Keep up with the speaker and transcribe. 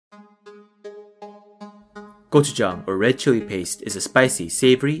Gochujang, or red chili paste, is a spicy,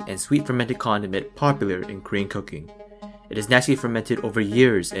 savory, and sweet fermented condiment popular in Korean cooking. It is naturally fermented over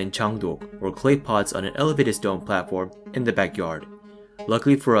years in changdok, or clay pots on an elevated stone platform in the backyard.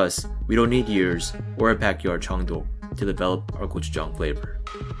 Luckily for us, we don't need years or a backyard changdok to develop our gochujang flavor.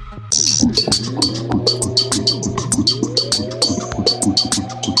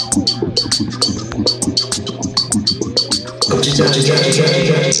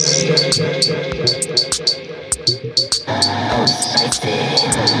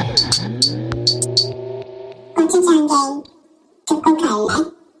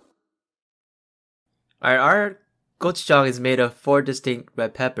 Alright, our gochujang is made of 4 distinct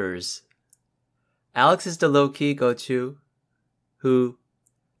red peppers. Alex is the low-key gochu who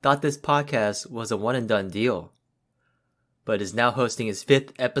thought this podcast was a one-and-done deal, but is now hosting his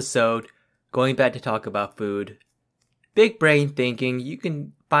 5th episode, going back to talk about food. Big brain thinking. You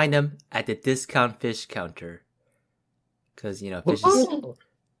can find him at the discount fish counter. Because, fishes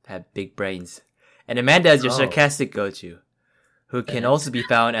have big brains. And Amanda is your sarcastic go-to, who can also be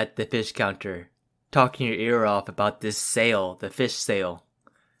found at the fish counter, talking your ear off about this sale, the fish sale.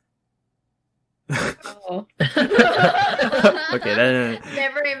 Oh. Okay,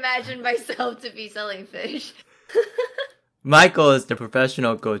 Never imagined myself to be selling fish. Michael is the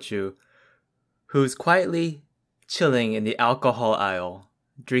professional gochu, who's quietly chilling in the alcohol aisle,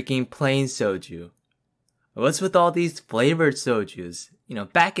 drinking plain soju. What's with all these flavored sojus?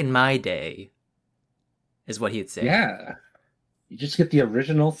 Back in my day, is what he'd say. Yeah. You just get the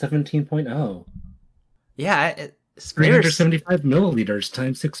original 17.0. Yeah, it's 375 milliliters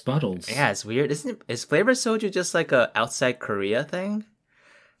times 6 bottles. Yeah, it's weird. Is flavored soju just like a outside Korea thing?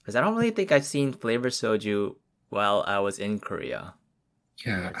 Because I don't really think I've seen flavored soju while I was in Korea.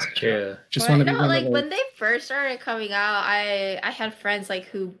 Yeah, that's true. Just want to be when they first started coming out, I had friends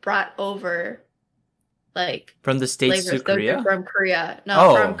who brought over from the States to Korea? From Korea.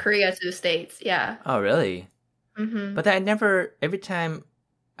 No, from Korea to the States, yeah. Oh, really? Mm-hmm. But every time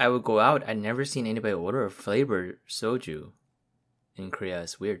I would go out, I'd never seen anybody order a flavored soju in Korea.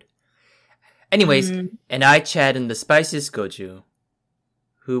 It's weird. Anyways, and I chat in the spiciest goju,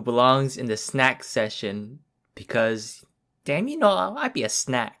 who belongs in the snack session because, damn, I'd be a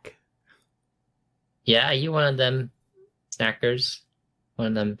snack. Yeah, you one of them snackers? One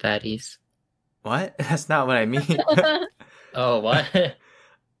of them fatties? What? That's not what I mean. Oh, what?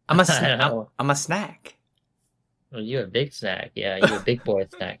 I'm a snack. Well, you're a big snack. Yeah, you're a big boy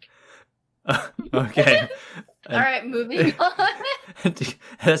snack. Okay. All right, moving on.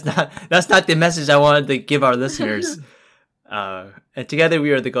 That's not the message I wanted to give our listeners. And together we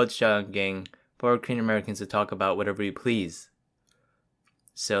are the Gochujang gang, for Korean Americans to talk about whatever we please.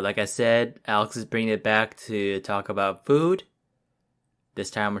 So, like I said, Alex is bringing it back to talk about food. This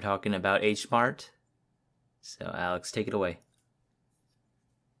time we're talking about Mart. So, Alex, take it away.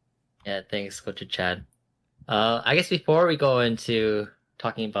 Yeah, thanks, Coach Chad. I guess before we go into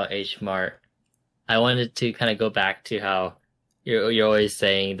talking about Mart, I wanted to kind of go back to how you're always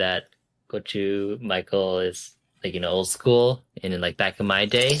saying that Gochu Michael is old school and in back in my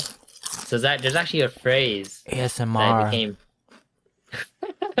day. So there's actually a phrase ASMR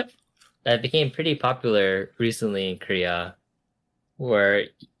that became pretty popular recently in Korea, where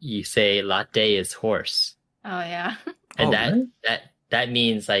you say latte is horse. Oh yeah. And that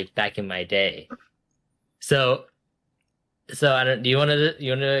means back in my day. So I don't. Do you want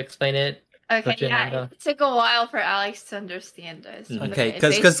to explain it? Okay, yeah. It took a while for Alex to understand this. Okay,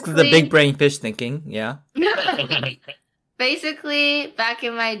 because the big brain fish thinking, yeah. Basically, back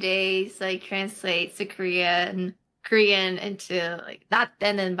in my days, translates to Korean into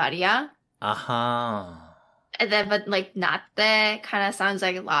나때는 말이야. And then, but 나때 kind of sounds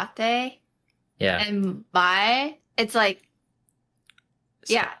like latte. Yeah. And my, it's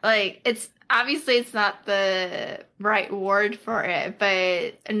it's obviously it's not the right word for it,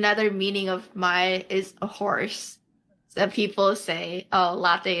 but another meaning of my is a horse. So people say, oh,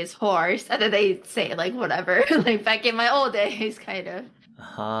 latte is horse, and then they say whatever, back in my old days, kind of.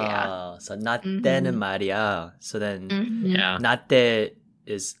 Yeah. So 나때는 말이야. So then, yeah, 나때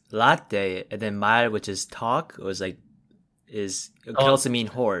is latte, and then 말, which is talk, it could also mean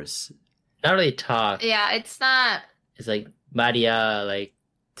horse. Not really talk. Yeah, it's not. It's Maria,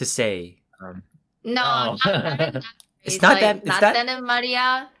 to say. No, it's not that. It's that. 나때는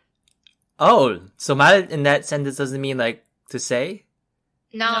말이야. Oh, so 말 in that sentence doesn't mean to say?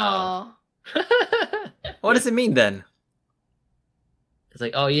 No. What does it mean then? It's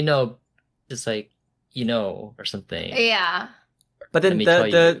just or something. Yeah. But then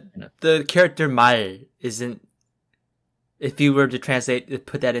the character 말 isn't. If you were to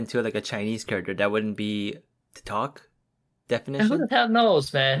put that into a Chinese character, that wouldn't be To talk? And who Definition? the hell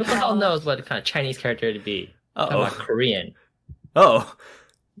knows, man? Who the hell knows what kind of Chinese character to be? Talking about Uh-oh. Korean. Oh.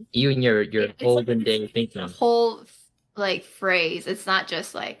 You and your It's olden like- day it's thinking. a whole like phrase. It's not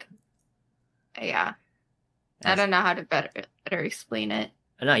just like, yeah. I don't know how to better explain it.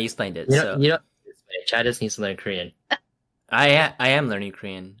 No, you explained it. You So know, Chad just needs to learn Korean. I am learning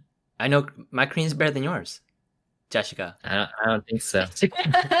Korean. I know my Korean is better than yours. Jashika. I don't think so.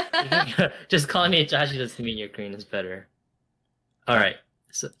 Just calling me Josh doesn't mean your Korean is better. All right,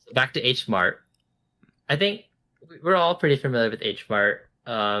 so back to H Mart. I think we're all pretty familiar with H Mart.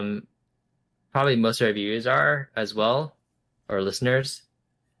 Probably most of our viewers are as well, or listeners.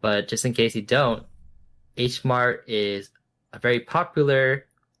 But just in case you don't, H Mart is a very popular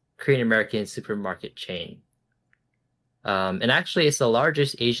Korean American supermarket chain. And actually, it's the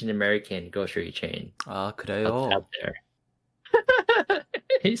largest Asian American grocery chain 아, 그래요. out there.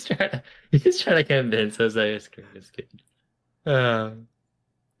 he's trying to convince us that it's good.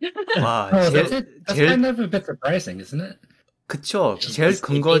 와, Oh, 제일, that's 제일, kind of a bit surprising, isn't it? 그쵸. 제일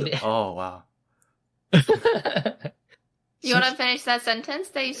근거, 와. You want to finish that sentence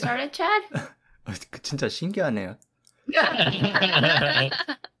that you started, Chad? 진짜 신기하네요.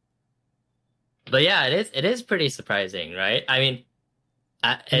 But yeah, it is pretty surprising, right? I mean,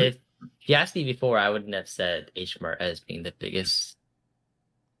 if you asked me before, I wouldn't have said H Mart as being the biggest.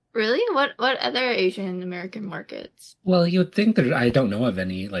 Really? What other Asian American markets? Well, you would think that I don't know of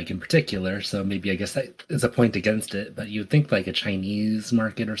any, like, in particular, so maybe I guess that is a point against it, but you'd think, like, a Chinese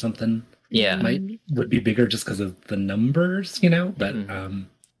market or something Yeah. would be bigger just because of the numbers, you know? But,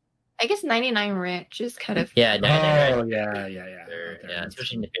 I guess 99 Ranch is kind of Yeah, oh, no, yeah. yeah,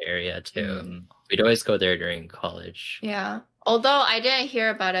 especially in the Bay Area too. Mm. We'd always go there during college. yeah. Although I didn't hear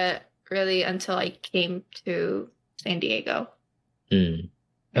about it really until I came to San Diego. Mm.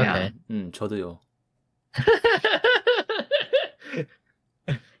 Yeah. Okay. 저도요.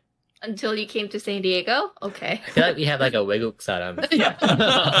 Until you came to San Diego? Okay. I feel like we have like a 외국 사람 on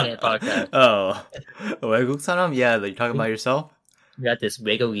our podcast. Oh. 외국 사람? Yeah, like, you're talking about yourself? We got this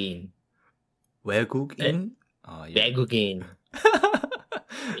외국인. 외국인? Oh, yeah. 외국인.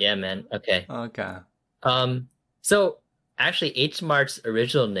 Yeah, man. Okay. Okay. So actually, H Mart's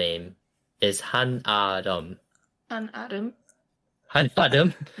original name is 한아름. On Adam.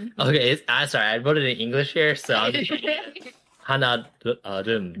 한아름. Okay, sorry, I wrote it in English here, so I'm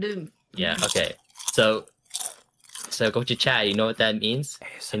한아름. Yeah. Okay. So go to Chad. You know what that means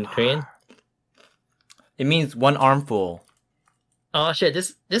in Korean? It means one armful. Oh shit!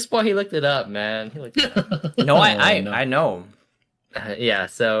 This boy, he looked it up, man. He looked it up. No, Oh, I know. Yeah.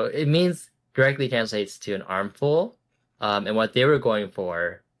 So it means directly translates to an armful, and what they were going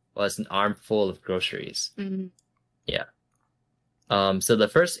for was an armful of groceries. Mhm. So the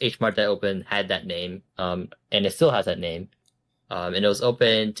first H Mart that opened had that name, and it still has that name. And it was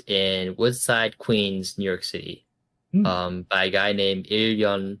opened in Woodside, Queens, New York City, by a guy named Il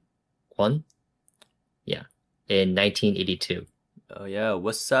Kwon. Yeah, in 1982. Oh, yeah.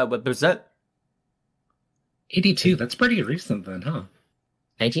 What percent? 82, that's pretty recent then, huh?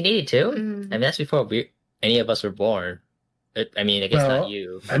 1982? Mhm. I mean, that's before any of us were born. I mean, I guess Well, not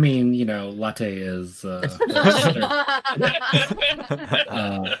you. I mean, you know, latte is,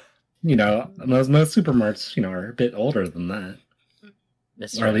 you know, most supermarts, you know, are a bit older than that.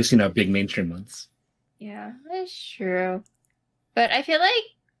 That's Or at right. least, you know, big mainstream ones. Yeah, that's true. But I feel like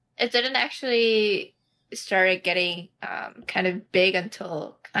it didn't actually start getting kind of big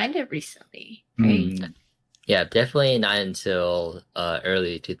until kind of recently, right? Mm. Yeah, definitely not until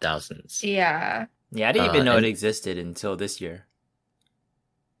early 2000s. Yeah. Yeah, I didn't even know it and- existed until this year.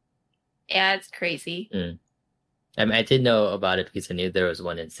 Yeah, it's crazy. I mean, I did know about it because I knew there was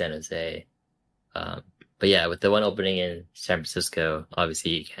one in San Jose. But yeah, with the one opening in San Francisco,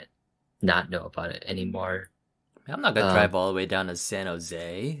 obviously you can't not know about it anymore. I'm not gonna drive all the way down to San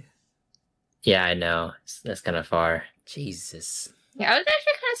Jose. Yeah, I know. That's kind of far. Jesus. Yeah, I was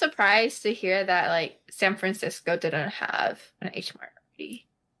actually kind of surprised to hear that like San Francisco didn't have an H Mart already.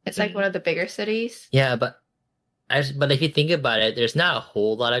 It's like one of the bigger cities. Yeah, but if you think about it, there's not a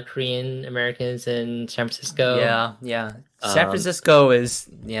whole lot of Korean Americans in San Francisco. Yeah. San Francisco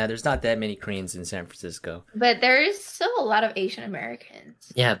there's not that many Koreans in San Francisco. But there is still a lot of Asian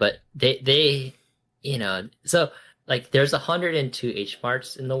Americans. Yeah, but they you know, so like there's 102 H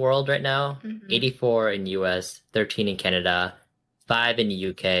Marts in the world right now, Mhm. 84 in US, 13 in Canada, 5 in the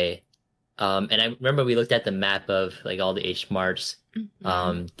UK. And I remember we looked at the map of like all the H Marts.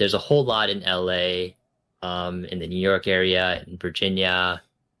 Mhm. There's a whole lot in LA, in the New York area, in Virginia,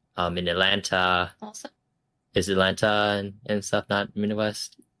 in Atlanta. Also, Is Atlanta and stuff not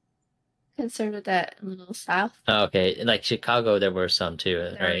Midwest? consider that a little south. Oh, okay. Like Chicago, there were some too,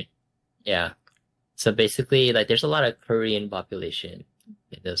 There. right? Yeah. So basically, like, there's a lot of Korean population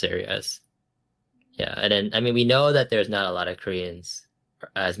in those areas. Yeah, and then I mean, we know that there's not a lot of Koreans,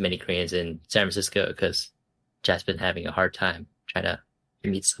 as many Koreans in San Francisco, because Jeff's been having a hard time trying to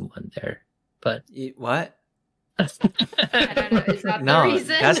meet someone there. But What? I don't know. Is that the No, reason?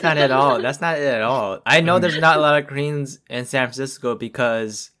 that's not at all. That's not it at all. I know there's not a lot of Koreans in San Francisco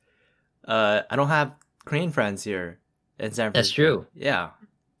because I don't have Korean friends here in San Francisco. That's true. Yeah.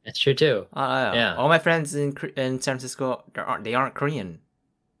 That's true too. Yeah. All my friends in San Francisco they aren't Korean.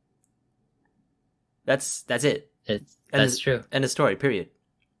 That's it. That's true. End of story. Period.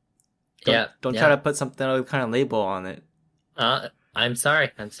 Don't Yeah. try to put something other kind of label on it. I'm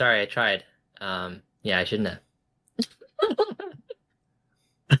sorry. I tried. Yeah, I shouldn't have.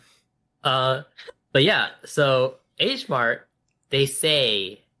 But yeah, so H Mart, they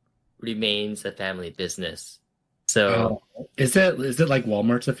say, remains a family business. So Is it like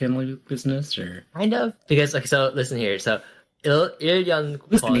Walmart's a family business or kind of, because like, so listen here. So Young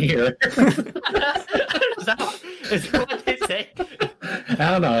listen here? is that what they say? I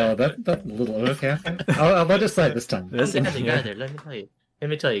don't know. That's a little okay. I'll let it slide this time. Listen Let here.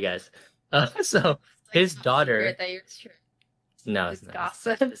 me tell you guys. So his daughter. That you're sure. No, It's it's not.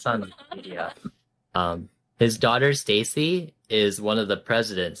 gossip. It's on media. His daughter Stacy is one of the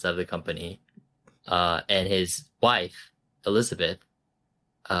presidents of the company, and his wife Elizabeth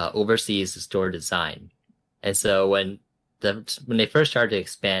oversees the store design. And so when they first started to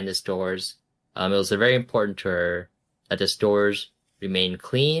expand the stores, it was very important to her that the stores remain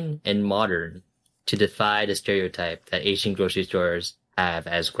clean and modern to defy the stereotype that Asian grocery stores have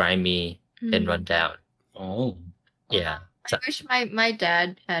as grimy and run down. Oh, Yeah. I wish my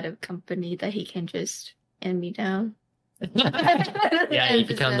dad had a company that he can just hand me down. Yeah, you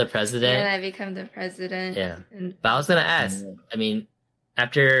become the And president. I become the president. Yeah. And But I was gonna ask, I mean,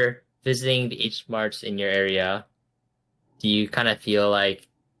 after visiting the H Marts in your area, do you kind of feel like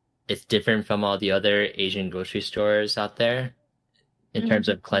it's different from all the other Asian grocery stores out there in terms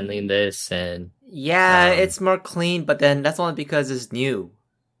of cleanliness and Yeah, it's more clean, but then that's only because it's new.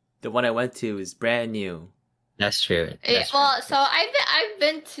 The one I went to is brand new. that's true. yeah, That's true. well, so I've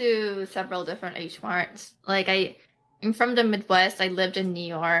been to several different H Marts. Like I'm from the Midwest. I lived in New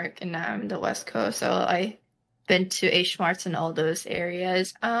York, and now I'm in the West Coast. So I've been to H Marts in all those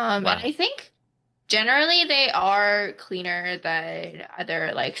areas. And I think generally they are cleaner than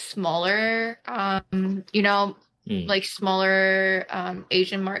other like smaller, like smaller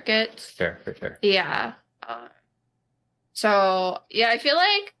Asian markets. Sure, for sure. Yeah. So yeah, I feel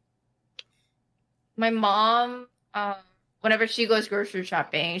like my mom, whenever she goes grocery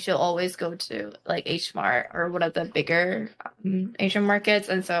shopping, she'll always go to like H Mart or one of the bigger Asian markets,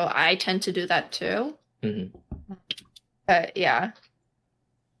 and so I tend to do that too. Mhm. But yeah,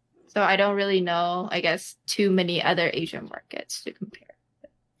 so I don't really know, I guess, too many other Asian markets to compare.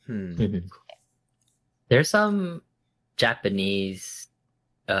 Mhm. There's some Japanese,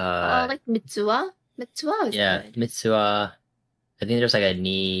 Like Mitsuwa. Mitsuwa is good. Mitsuwa. I think there's like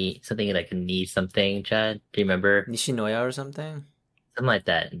something like a knee something, Chad. Do you remember? Nishinoya or something? Something like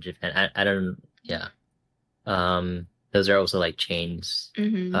that in Japan. I don't, yeah. Those are also like chains.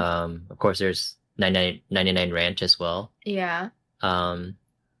 Mhm. Of course there's 99 Ranch as well. Yeah. But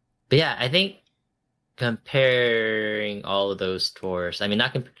yeah, I think comparing all of those stores, I mean,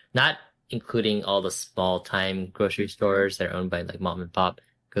 not including all the small time grocery stores that are owned by like mom and pop,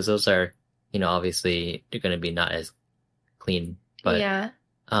 because those are, obviously they're going to be not as clean. But yeah.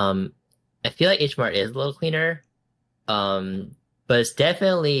 I feel like H Mart is a little cleaner. But it's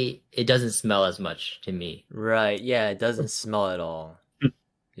definitely, it doesn't smell as much to me. Right. Yeah, it doesn't smell at all. I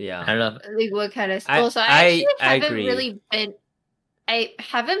Yeah. don't know. Like what kind of I- so I actually I haven't agree. really been I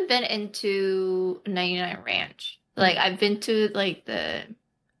haven't been into 99 Ranch. Like I've been to like the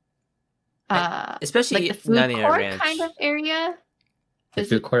Especially like the food 99 court Ranch. kind of area. The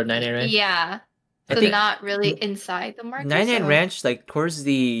food court at 99 Ranch? Yeah. I So think not really inside the market. 99 so- Ranch, like towards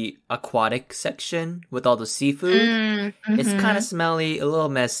the aquatic section with all the seafood, it's kind of smelly, a little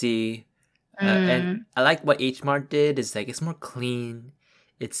messy. And I like what H Mart did. Is like it's more clean.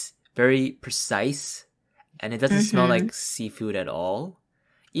 It's very precise, and it doesn't smell like seafood at all.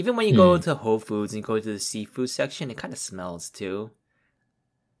 Even when you go to Whole Foods and go to the seafood section, it kind of smells too.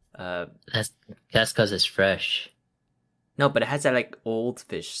 That's because it's fresh. No, but it has that like old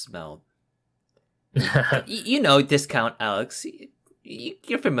fish smell. You know, discount Alex.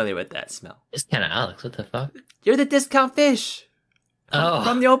 You're familiar with that smell. It's kind of Alex. What the fuck? You're the discount fish Oh,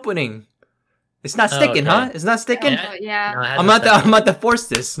 from the opening. It's not Oh, sticking, okay. huh? It's not sticking. Yeah. Yeah. No, it I'm hasn't about stuck. to force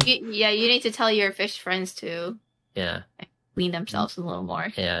this. Yeah, you need to tell your fish friends to Yeah, clean themselves a little more.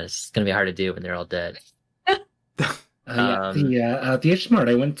 yeah. It's gonna be hard to do when they're all dead. The H Mart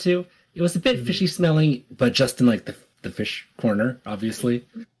I went to, it was a bit fishy smelling, but just in like the fish corner, obviously.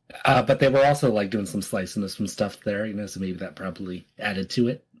 But they were also like doing some slicing of some stuff there, so maybe that probably added to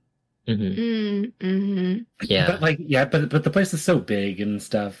it. Mm-hmm. Yeah. But the place is so big and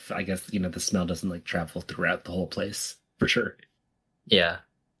stuff. I guess the smell doesn't like travel throughout the whole place for sure. Yeah.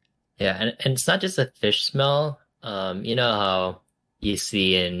 Yeah, and it's not just a fish smell. You know how you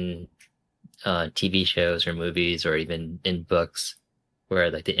see in TV shows or movies or even in books where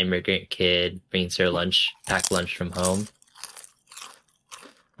like the immigrant kid brings their packed lunch from home.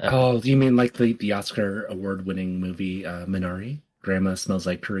 Oh, do you mean like the Oscar award-winning movie Minari? Grandma Smells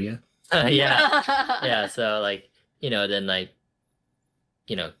Like Korea? Yeah. Yeah, so like, then like,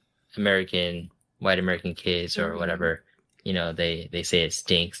 white American kids or whatever, they say it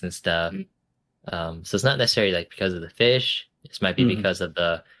stinks and stuff. So it's not necessarily like because of the fish. This might be because of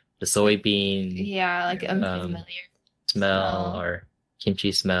the soybean Yeah, like unfamiliar smell or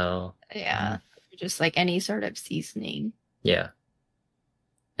kimchi smell. Yeah, just like any sort of seasoning. Yeah.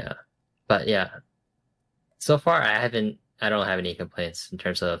 Yeah. But yeah, so far I don't have any complaints in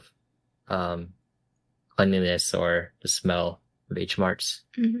terms of cleanliness or the smell of H Marts.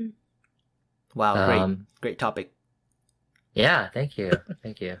 Mm-hmm. Wow, great topic. Yeah, thank you.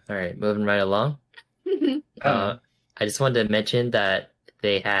 All right, moving right along. I just wanted to mention that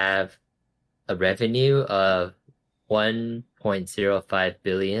they have a revenue of $1.05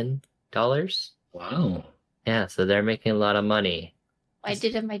 billion. Wow. Yeah, so they're making a lot of money. Why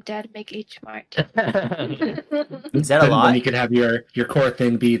didn't my dad make H Mart? Is that a lot? Then you could have your core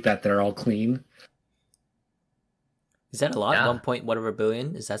thing be that they're all clean. Is that a lot? Yeah. 1 point whatever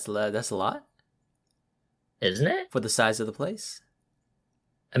billion? That's a lot Isn't it? for the size of the place?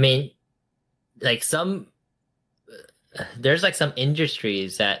 I mean, like there's like some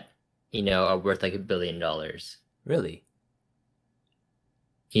industries that, are worth like $1 billion. Really?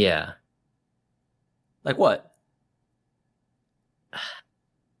 Yeah. Like what?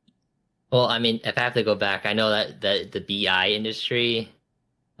 Well, I mean, if I have to go back, I know that the BI industry,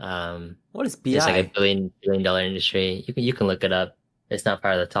 What is BI? it's like a billion dollar industry. You can look it up. It's not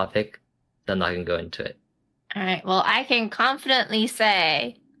part of the topic. So I'm not gonna go into it. All right. Well, I can confidently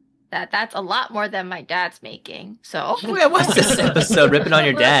say that that's a lot more than my dad's making. So Wait, what's this episode ripping on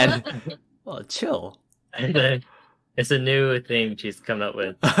your dad? Well, chill. It's a new thing she's come up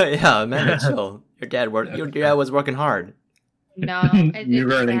with. Yeah, Amanda, chill. Your dad was working hard. no, You're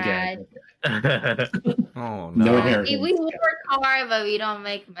it's running bad. Oh No no. inheritance. We work hard, but we don't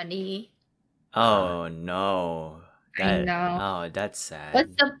make money. Oh no. I know. Oh, that's sad.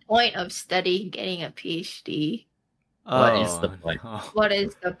 What's the point of studying, getting a PhD? What is the point? no. What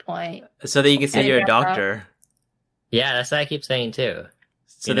is the point? So that you can say you're a Yeah. doctor. Yeah, that's what I keep saying too.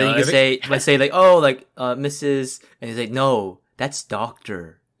 So You then know, you can say like, oh, like Mrs. And he's like, no, that's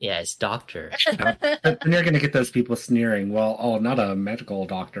doctor. Yeah, it's doctor. Then you're gonna get those people sneering. Well, not a medical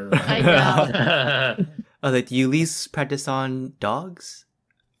doctor. I know. Oh, like, do you at least practice on dogs?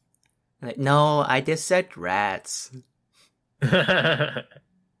 Like, no, I dissect rats.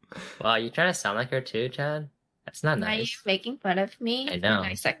 Wow, you trying to sound like her too, Chad? That's not Are you nice. making fun of me? I know. For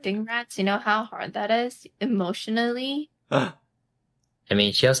dissecting rats. You know how hard that is emotionally I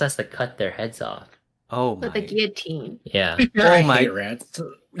mean, she also has to cut their heads off. Oh with my. the guillotine. Yeah. I my- hate rats.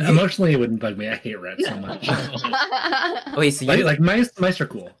 Emotionally, it wouldn't bug me. I hate rats so much. Wait, so you mice are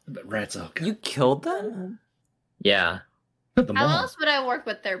cool, but rats, oh god. you killed them? Yeah. Put them How all. else would I work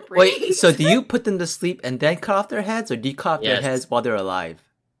with their brains? Wait, so do you put them to sleep and then cut off their heads, or do you cut off their Yes. heads while they're alive?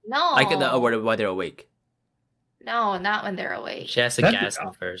 No. Like while they're awake? No, not when they're awake. She has to That'd be gas them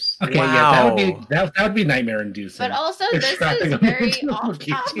awful. first. Okay, yeah, Wow. that would be nightmare inducing. But also, They're this strapping is them very into a off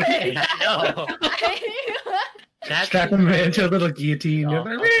guillotine. topic. I know. That's Strap them into a little guillotine. Oh.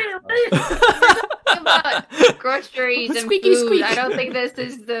 About groceries and Squeaky food. squeak. I don't think this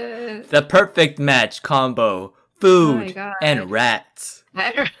is the. The perfect match combo: Oh food my God. and rats.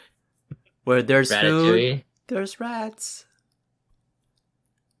 Where there's food, Ratatouille. there's rats.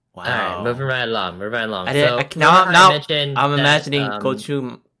 Wow. All right, moving right along. I didn't- now I'm imagining that,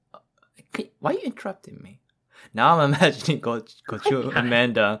 Gochu. Why are you interrupting me? Now I'm imagining Gochu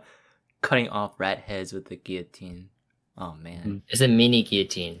Amanda cutting off rat heads with the guillotine. Oh man. It's a mini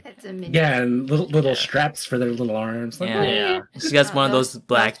guillotine. It's a mini. Yeah, and little Yeah. straps for their little arms. Like, Yeah. Yeah. She got one of those Those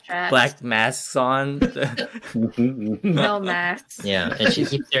black straps. masks on. No masks. Yeah, and she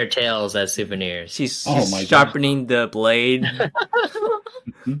keeps their tails as souvenirs. She's Oh my God. sharpening the blade.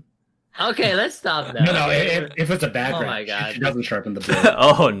 Okay, let's stop now. No, Okay, if it's a bad Oh grape, my God. she doesn't sharpen the blade.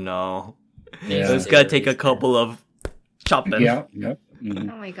 Oh no. Yeah, So it's gonna take a couple of chopping. Yep.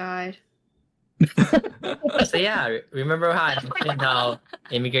 Mhm. Oh my god. So yeah, remember how I mentioned how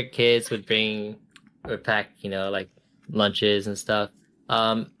immigrant kids would pack, like lunches and stuff.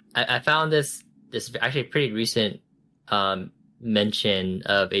 I found this actually pretty recent mention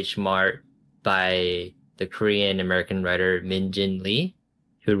of H Mart by the Korean American writer Min Jin Lee,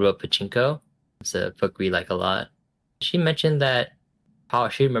 who wrote Pachinko. It's a book we like a lot. She mentioned that how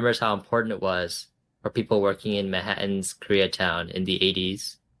she remembers how important it was for people working in Manhattan's Koreatown in the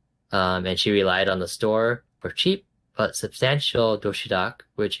 80s. And she relied on the store for cheap but substantial doshidak,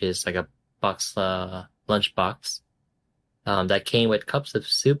 which is like a box, lunch box, that came with cups of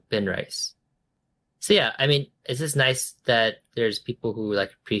soup and rice. So yeah, I mean, it's just nice that there's people who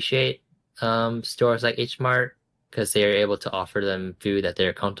like appreciate stores like H Mart because they are able to offer them food that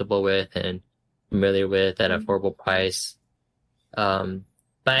they're comfortable with and familiar with at an affordable price.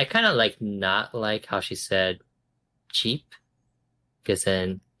 But I kind of not like how she said cheap, because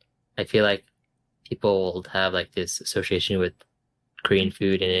then I feel like people will have like this association with Korean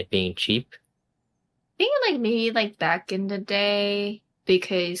food and it being cheap. I think like maybe like back in the day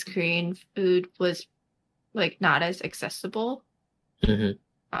because Korean food was like not as accessible. Hmm.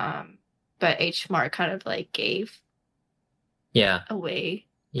 But H Mart kind of like gave Yeah. away.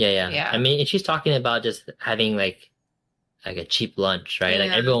 Yeah. Yeah. I mean, and she's talking about just having like a cheap lunch, right? Like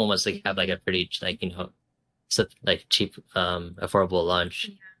Yeah. everyone wants to have like a pretty cheap, affordable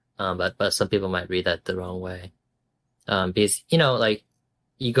lunch. But some people might read that the wrong way. Because like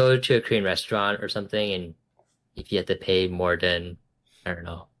you go to a Korean restaurant or something, and if you have to pay more than, I don't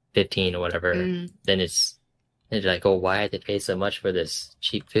know, 15 or whatever, then it's like, oh, why have to pay so much for this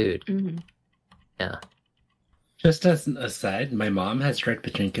cheap food? Mm-hmm. Yeah. Just as an aside, my mom has tried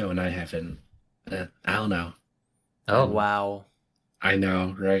pachinko and I haven't. I don't know. Oh, wow. I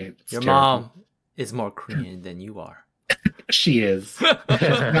know, right? It's Your terrible. mom is more Korean than you are. She is.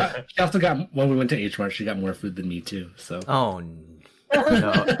 She also got, when we went to H Mart, she got more food than me too. So. Oh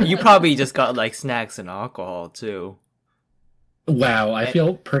no. You probably just got like snacks and alcohol too. Wow, I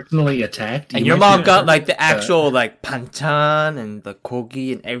feel personally attacked. And You your might mom be- got like the actual like panchan and the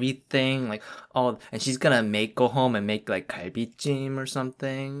kogi and everything, like and she's gonna go home and make like galbichim or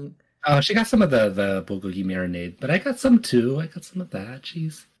something. Oh, she got some of the bulgogi marinade, but I got some too. I got some of that.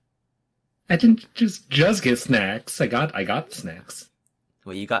 Jeez, I didn't just get snacks. I got snacks.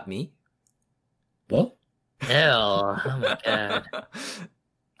 Well, you got me. Well, hell. Oh my God.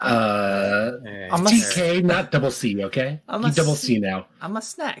 I'm a TK, not double C. Okay, I'm you a double C. C now. I'm a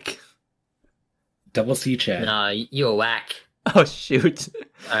snack. Double C, Chad. No, you a whack. Oh shoot.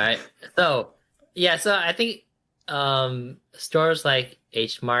 All right. So I think stores like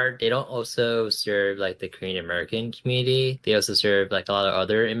H Mart, they don't also serve like the Korean American community. They also serve like a lot of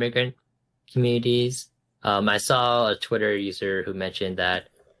other immigrant communities. I saw a Twitter user who mentioned that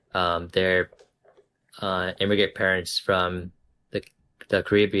their immigrant parents from the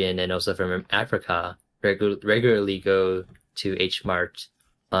Caribbean and also from Africa regularly go to H Mart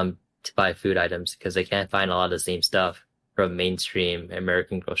to buy food items because they can't find a lot of the same stuff from mainstream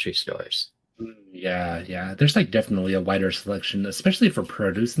American grocery stores. Yeah. There's like definitely a wider selection, especially for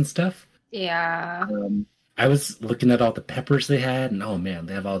produce and stuff. Yeah. I was looking at all the peppers they had, and oh man,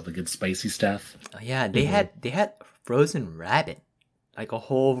 they have all the good spicy stuff. Oh, yeah, they had frozen rabbit, like a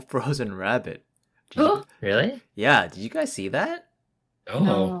whole frozen rabbit. Really? Yeah, did you guys see that?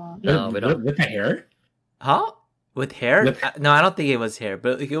 Oh, No, we don't. With the hair? Huh? With hair? With- No, I don't think it was hair,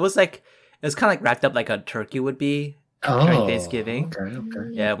 but it was kind of like wrapped up like a turkey would be Oh, during Thanksgiving. Okay.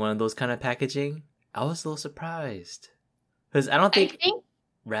 Yeah, one of those kind of packaging. I was a little surprised because I don't I think think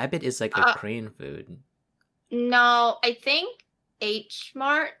rabbit is like a Korean food. no, I think H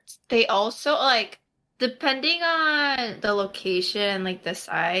Mart, they also like depending on the location, like the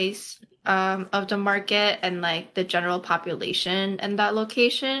size of the market and like the general population in that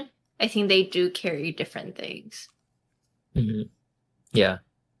location, I think they do carry different things. Mm-hmm. Yeah.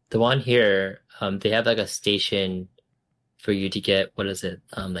 The one here, they have like a station for you to get, what is it?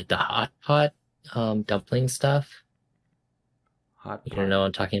 Like the hot pot dumpling stuff. Hot You don't know what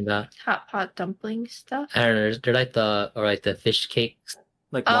I'm talking about? Hot pot dumpling stuff. I don't know. They're like the fish cakes.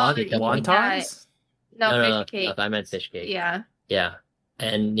 like Oh, wontons. No, fish cake. I meant fish cake. Yeah. Yeah.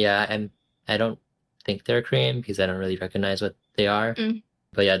 And I don't think they're Korean because I don't really recognize what they are.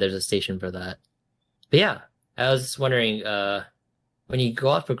 But yeah, there's a station for that. But yeah, I was just wondering, when you go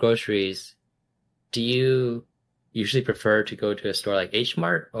out for groceries, do you usually prefer to go to a store like H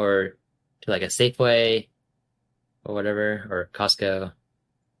Mart or to like a Safeway or whatever, or Costco?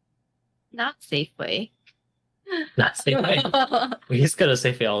 Not Safeway. Not Safeway. We used to go to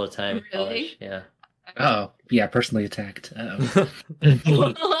Safeway all the time. in Really? college, Yeah. Oh, yeah, personally attacked. Uh-oh.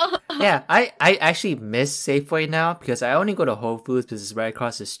 Yeah, I actually miss Safeway now because I only go to Whole Foods because it's right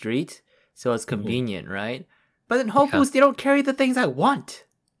across the street, so it's convenient, right? But in Whole Yeah. Foods, they don't carry the things I want.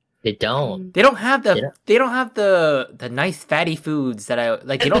 They don't. They don't have the Yeah. they don't have the nice fatty foods that I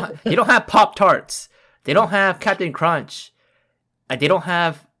like. They don't have Pop Tarts. They don't have Captain Crunch. They don't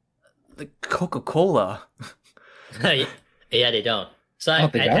have the Coca-Cola. Yeah, they don't. So Oh,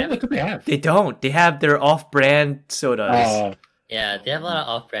 they don't? What do they have? They don't. They have their off-brand sodas. Oh, yeah, they have a lot of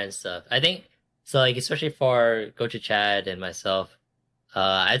off-brand stuff. I think so. Like especially for Go to Chad and myself,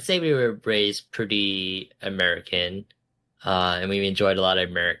 I'd say we were raised pretty American, and we enjoyed a lot of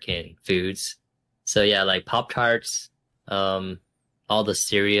American foods. So yeah, like Pop Tarts, all the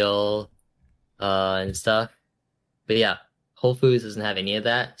cereal, and stuff. But yeah, Whole Foods doesn't have any of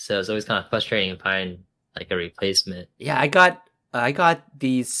that, so it's always kind of frustrating to find like a replacement. Yeah, I got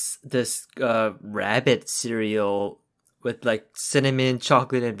this rabbit cereal with like cinnamon,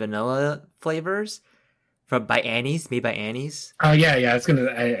 chocolate, and vanilla flavors from made by Annie's. oh yeah, yeah.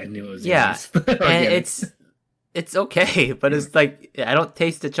 I knew it was. Yeah, yours. and Organic. it's okay, but it's like I don't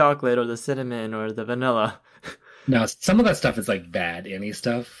taste the chocolate or the cinnamon or the vanilla. No, some of that stuff is like bad Annie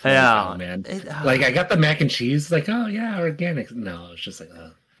stuff. Like, Yeah. oh man. Like I got the mac and cheese. Like, oh yeah, organic. No, it's just like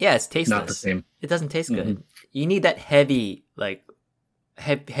Yeah, it's tasteless. not the same. It doesn't taste good. You need that heavy, like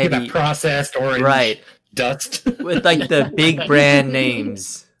Yeah, heavy, that processed orange right? dust. With like the big brand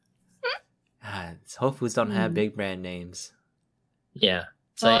names. Whole Foods don't have big brand names. Yeah.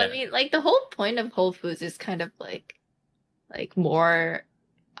 So Well, yeah. I mean, like the whole point of Whole Foods is kind of like more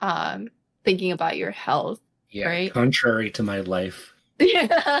thinking about your health. Yeah, Right. contrary to my life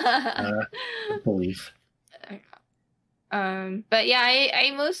Yeah. belief. But yeah,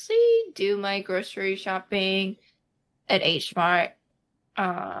 I mostly do my grocery shopping at H Mart.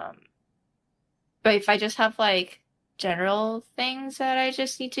 But if I just have like general things that I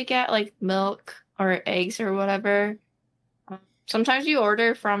just need to get, like milk or eggs or whatever, sometimes you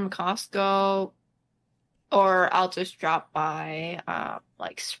order from Costco, or I'll just drop by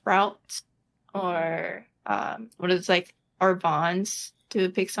like Sprouts or what is like or Vons to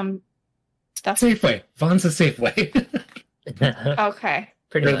pick some stuff. Safeway. Vaughn's a Safeway. Okay.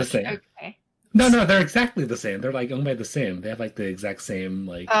 Pretty They're the much. same. Okay. No, they're exactly the same. They're like owned by the same. They have like the exact same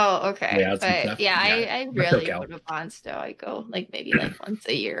like. Oh, okay. layouts and But stuff. yeah, Yeah. I But rarely they'll go to Vons though. I go like maybe like once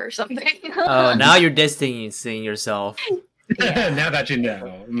a year or something. Oh, now you're distancing yourself. Yeah. Now that you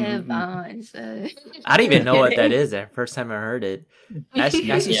know. Mhm. Vons. I don't even know what that is. The first time I heard it. Actually,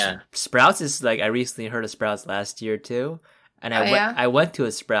 Yeah. Sprouts is like I recently heard of Sprouts last year too, and Oh, yeah? I went to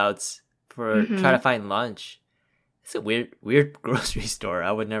a Sprouts for Mhm. try to find lunch. It's a weird grocery store.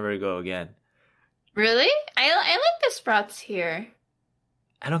 I would never go again. Really? I like the Sprouts here.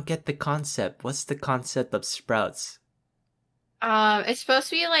 I don't get the concept. What's the concept of Sprouts? It's supposed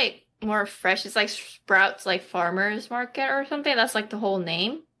to be like more fresh. It's like Sprouts, like farmers market or something. That's like the whole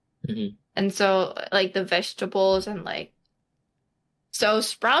name. Mhm. And so like the vegetables and like so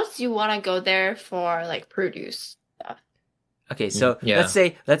Sprouts, you want to go there for like produce stuff. Okay, so Yeah. let's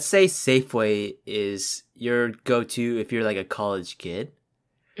say Safeway is your go-to if you're like a college kid,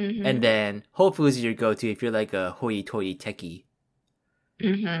 Mm-hmm. and then Whole Foods is your go-to if you're like a hoity-toity techie.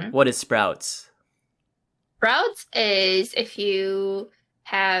 Mm-hmm. What is Sprouts? Sprouts is if you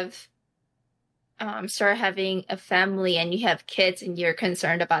have start having a family and you have kids and you're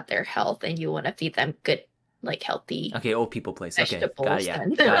concerned about their health and you want to feed them good, like healthy Okay, old people place. Okay, vegetables. got it. Yeah,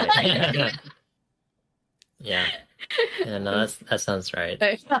 and- got it. Yeah. Yeah, no, that sounds right.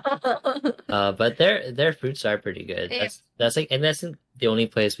 But their fruits are pretty good. Yeah. That's like, and that's the only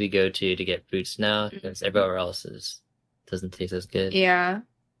place we go to get fruits now, because everywhere else doesn't taste as good. Yeah.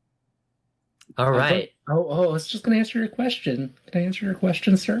 All right. Oh, I was just gonna answer your question. Can I answer your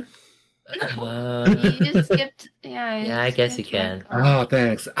question, sir? You just skipped. Yeah. Yeah, I guess you can. Oh,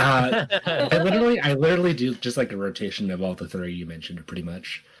 thanks. I literally do just like a rotation of all the three you mentioned, pretty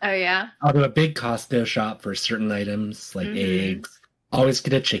much. Oh yeah. I'll do a big Costco shop for certain items like Mhm. eggs. Always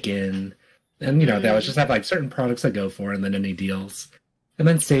get a chicken, and they always just have like certain products I go for, and then any deals. And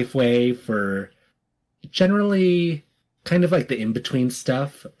then Safeway for generally kind of like the in between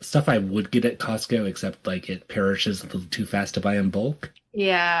stuff I would get at Costco, except like it perishes a little too fast to buy in bulk.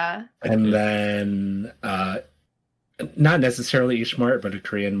 Yeah. And then not necessarily each mart, but a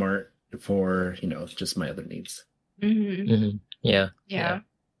Korean mart for just my other needs. Mm-hmm. Mhm. Yeah. Yeah.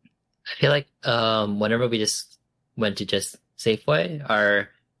 I feel like whenever we just went to just Safeway,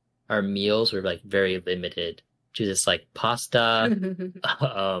 our meals were like very limited to just like pasta,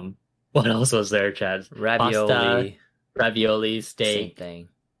 What else was there, Chad? Ravioli, Ravioli, same steak, thing.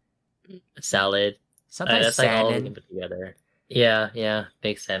 salad. Sometimes That's like all we can salmon. put together. Yeah,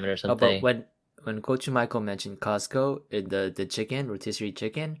 baked salmon or Oh, but something. when Coach Michael mentioned Costco, the chicken, rotisserie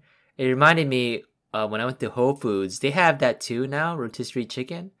chicken, it reminded me when I went to Whole Foods, they have that too now, rotisserie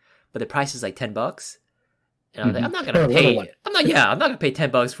chicken, but the price is like $10. And I was like, I'm not For gonna a little one. pay. I'm not gonna pay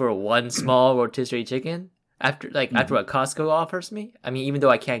 $10 for one small rotisserie chicken after what Costco offers me. I mean, even though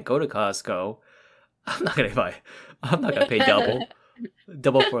I can't go to Costco, I'm not gonna buy. I'm not gonna pay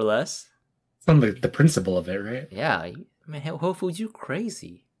double for less. It's on the principle of it, right? Yeah, I mean, Whole Foods, you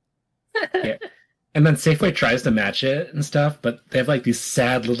crazy. Yeah. And then Safeway tries to match it and stuff, but they have like these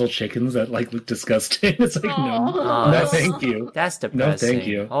sad little chickens that like look disgusting. It's like no, Aw. no, thank you. That's depressing. No, thank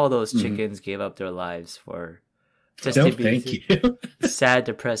you. All those Mhm. chickens gave up their lives for just No, to be thank you. sad,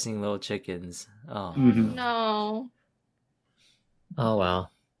 depressing little chickens. Oh, Mhm. No. Oh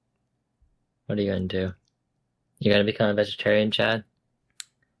well. What are you gonna do? You gonna become a vegetarian, Chad?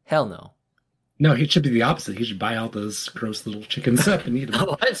 hell no. No, he should be the opposite. He should buy all those gross little chickens up and eat them.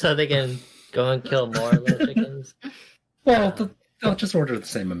 What? So they can go and kill more little chickens? Well, they'll just order the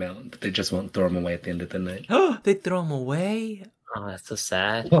same amount, but they just won't throw them away at the end of the night. They throw them away. Oh, that's so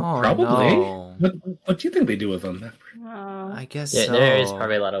sad. Well, Oh, probably. no. What do you think they do with them? Oh. I guess Yeah, so. there is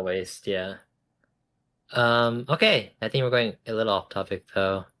probably a lot of waste, yeah. Okay, I think we're going a little off topic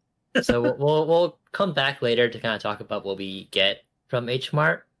though. So we'll come back later to kind of talk about what we get from H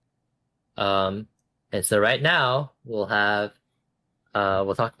Mart. And so right now we'll talk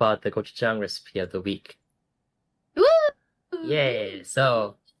about the gochujang recipe of the week. Woo! Yay!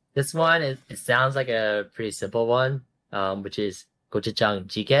 So this one it sounds like a pretty simple one, which is gochujang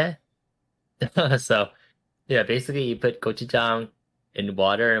jjigae. So yeah, basically you put gochujang in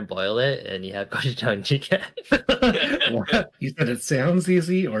water and boil it, and you have gochujang jjigae. What? You said it sounds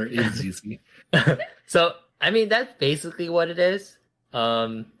easy or is easy? So I mean that's basically what it is.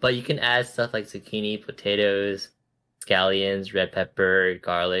 But you can add stuff like zucchini, potatoes, scallions, red pepper,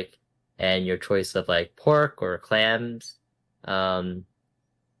 garlic, and your choice of like pork or clams.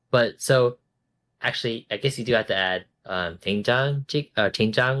 But so actually, I guess you do have to add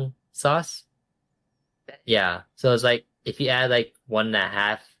doenjang sauce. Yeah, so it's like if you add like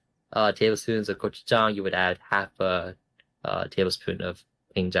 1.5 tablespoons of gochujang, you would add half a tablespoon of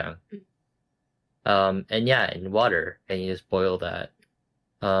doenjang. And yeah, in water, and you just boil that.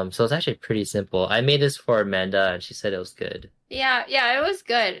 So it's actually pretty simple. I made this for Amanda, and she said it was good. Yeah, it was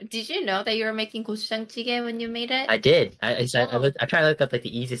good. Did you know that you were making gochujang jjigae when you made it? I did. I tried to look up like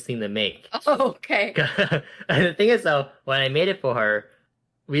the easiest thing to make. Oh, okay. And the thing is, though, when I made it for her,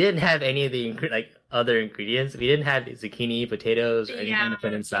 we didn't have any of the other ingredients. We didn't have zucchini, potatoes, or anything to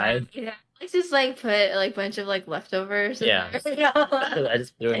put inside. Yeah. Let's just like put like bunch of like leftovers. Yeah. In there. I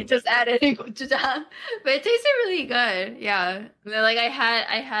just threw I it. just added gochujang, but it tasted really good. Yeah. And then, like I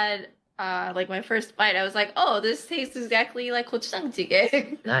had like my first bite. I was like, oh, this tastes exactly like gochujang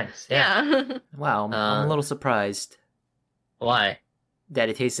jjigae. Nice. Yeah. Yeah. Wow, I'm a little surprised Why? that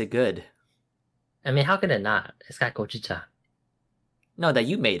it tasted good. I mean, how could it not? It's got gochujang. No, that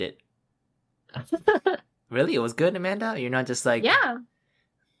you made it. Really? It was good, Amanda? You're not just like... Yeah.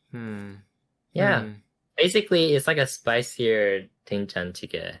 Yeah. Basically, it's like a spicier doenjang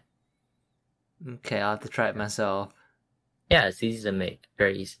jjigae. Okay, I'll have to try it myself. Yeah, it's easy to make.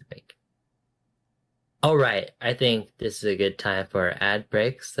 Very easy to make. All right, I think this is a good time for our ad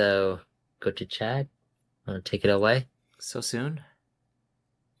break. So go to Chad. Want to take it away? So soon?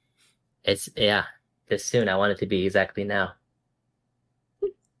 It's this soon. I want it to be exactly now.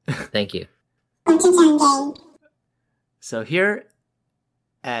 Thank you. So here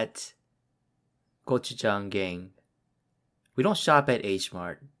at Gochujang Gang, we don't shop at H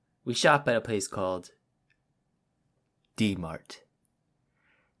Mart. We shop at a place called D Mart.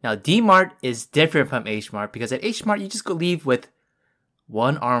 Now D Mart is different from H Mart because at H Mart you just go leave with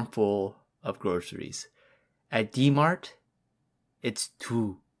one armful of groceries. At D Mart, it's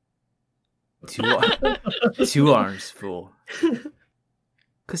two arms full.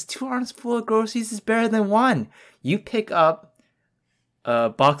 Because 2 arms full of groceries is better than one. You pick up a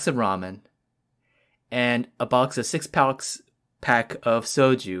box of ramen and a box of 6-pack of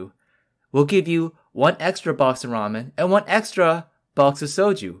soju. We'll give you 1 extra box of ramen and 1 extra box of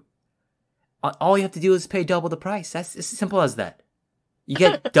soju. All you have to do is pay double the price. That's as simple as that. You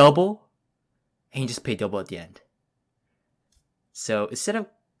get double and you just pay double at the end. So instead of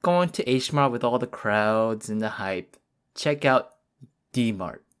going to H Mart with all the crowds and the hype, check out D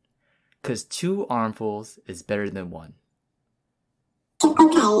Mart. Because 2 armfuls is better than 1.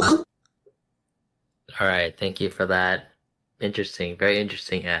 All right, thank you for that. Interesting, very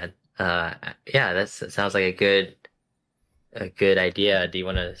interesting ad. Yeah, that sounds like a good idea. Do you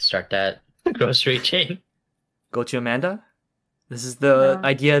want to start that grocery chain? Go to Amanda? This is the No.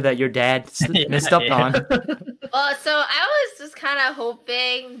 idea that your dad Yeah, missed up yeah. on. Well, so I was just kind of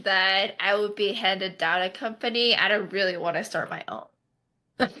hoping that I would be handed down a company. I don't really want to start my own.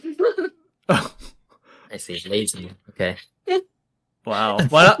 I see. Lazy. Okay. Wow.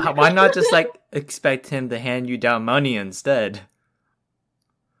 Why not just like expect him to hand you down money instead?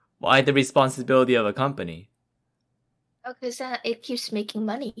 Why the responsibility of a company? Oh, because it keeps making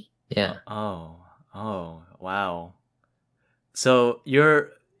money. Yeah. Oh, wow. So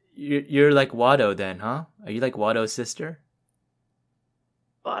you're like Watto then, huh? Are you like Watto's sister?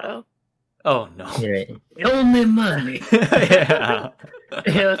 Otto. Oh no. You're right. Only money. Yeah.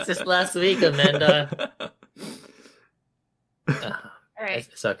 It was just last week, Amanda. All right,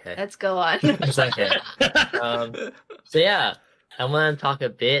 It's okay. let's go on. It's okay. So yeah, I want to talk a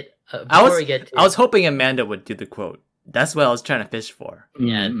bit I before we get to. was hoping Amanda would do the quote. That's what I was trying to fish for.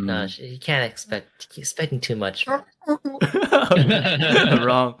 Yeah, Mm-mm. no, you can't expecting too much.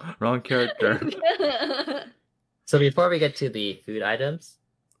 Wrong character. So before we get to the food items,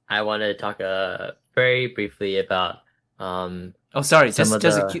 I want to talk very briefly about Oh, sorry. Some of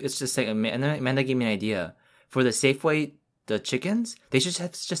the- It's just like Amanda gave me an idea for the Safeway, the chickens. They should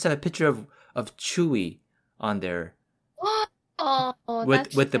have a picture of Chewy on there Oh,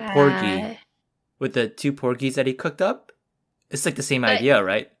 with that's the sad. porgy, with the two porgies that he cooked up. It's like the same But- idea,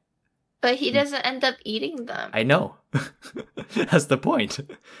 right? But he doesn't end up eating them. I know. That's the point.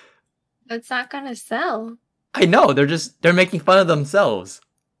 It's not gonna sell. I know. They're making fun of themselves.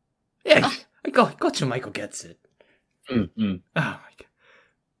 Yeah, Go Michael gets it. Mm-mm. Oh my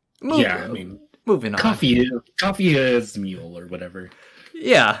god. Yeah, I mean, Moving on. coffee is mule or whatever.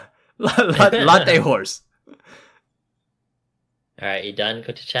 Yeah. Latte horse. All right, you done,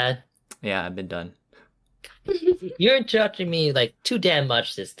 Coach Chad? Yeah, I've been done. You're interrupting me like too damn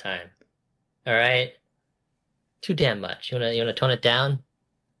much this time. All right, too damn much. You wanna tone it down?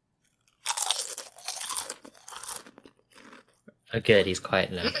 Oh, good. He's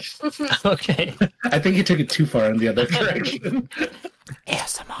quiet now. Okay. I think he took it too far in the other direction.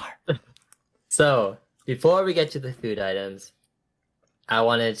 ASMR. So before we get to the food items, I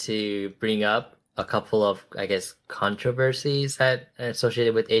wanted to bring up a couple of, I guess, controversies that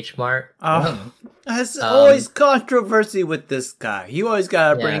associated with H Mart. Oh, there's always controversy with this guy. You always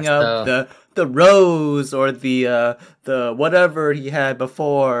gotta Yeah, bring up the rose or the whatever he had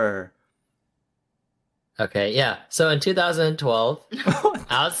before. Okay, yeah. So in 2012,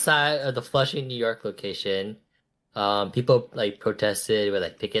 outside of the Flushing, New York location, people like protested with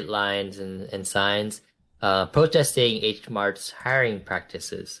like picket lines and signs, protesting H Mart's hiring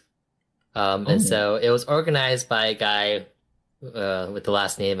practices. And so it was organized by a guy with the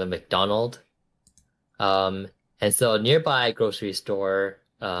last name of McDonald. And so a nearby grocery store,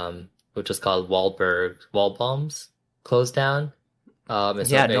 which was called Walbaum's, closed down. And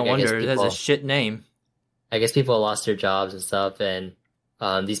so Yeah, I no guess wonder. That's a shit name. I guess people lost their jobs and stuff, and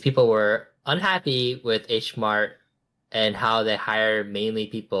these people were unhappy with H Mart and how they hire mainly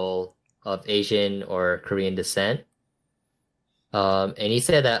people of Asian or Korean descent. And he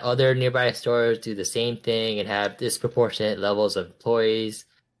said that other nearby stores do the same thing and have disproportionate levels of employees,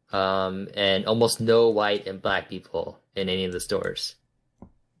 and almost no white and black people in any of the stores.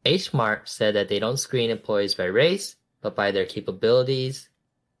 H Mart said that they don't screen employees by race, but by their capabilities.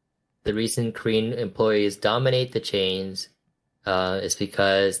 The reason Korean employees dominate the chains is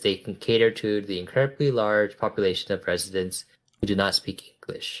because they can cater to the incredibly large population of residents who do not speak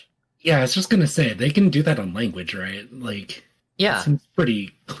English. Yeah, I was just gonna say they can do that on language, right? Like, Yeah. it seems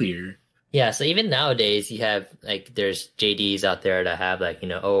pretty clear. Yeah, so even nowadays you have like there's JDs out there that have like,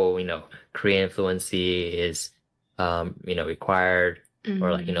 Korean fluency is required,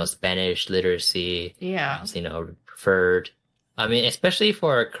 or like, Spanish literacy, Yeah. is, preferred. I mean, especially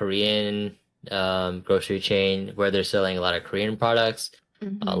for a Korean grocery chain where they're selling a lot of Korean products,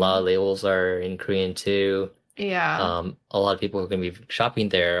 a lot of labels are in Korean too. Yeah. A lot of people who can be shopping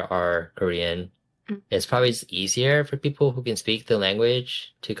there are Korean. It's probably just easier for people who can speak the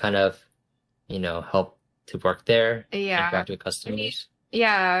language to kind of, help to work there, Yeah. interact with customers.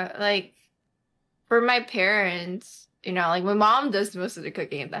 Yeah, like for my parents, like my mom does most of the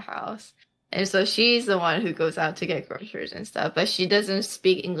cooking in the house. And so she's the one who goes out to get groceries and stuff, but she doesn't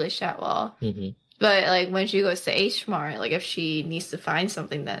speak English that well. Mm-hmm. But like when she goes to H Mart, like if she needs to find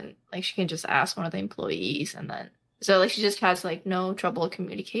something, then like she can just ask one of the employees, and then so like she just has like no trouble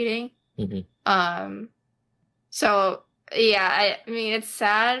communicating. Mm-hmm. So yeah, I mean it's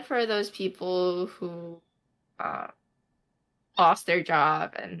sad for those people who lost their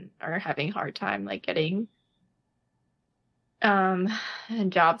job and are having a hard time like getting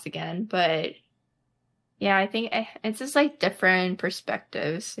jobs again. But yeah, I think it's just like different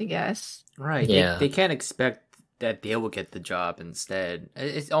perspectives, I guess. Right. Yeah. They can't expect that they will get the job instead.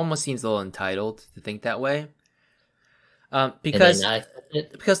 It almost seems a little entitled to think that way. Because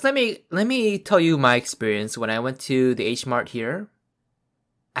let me tell you my experience when I went to the H Mart here.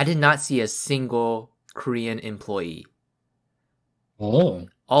 I did not see a single Korean employee. Oh.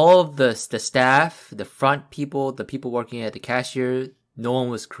 All of the staff, the front people, the people working at the cashier, no one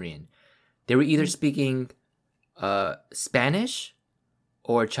was Korean. They were either speaking Spanish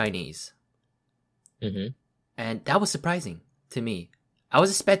or Chinese. Mm-hmm. And that was surprising to me. I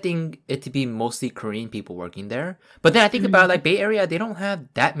was expecting it to be mostly Korean people working there. But then I think about like Bay Area, they don't have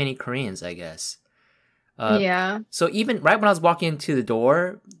that many Koreans, I guess. Yeah. So even right when I was walking into the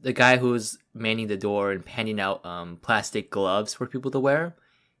door, the guy who was manning the door and handing out plastic gloves for people to wear,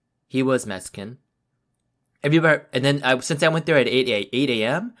 he was Mexican. Everybody, and then since I went there at 8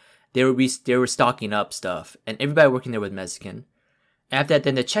 a.m., they were stocking up stuff, and everybody working there was Mexican. After that,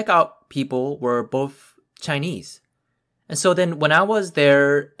 then the checkout people were both Chinese. And so then when I was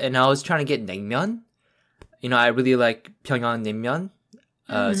there and I was trying to get naengmyeon, I really like Pyongyang naengmyeon,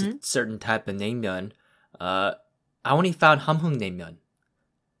 it's a certain type of naengmyeon. I only found hamhung naengmyeon.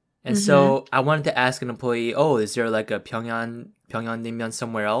 And so I wanted to ask an employee, oh, is there like a Pyongyang naengmyeon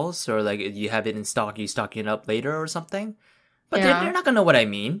somewhere else? Or like, you have it in stock, you stocking it up later or something? But they're not going to know what I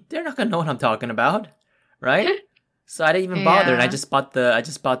mean. They're not going to know what I'm talking about. Right? So I didn't even bother. And I just bought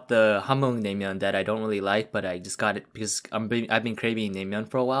the hamhung naengmyeon that I don't really like, but I just got it because I've been craving naengmyeon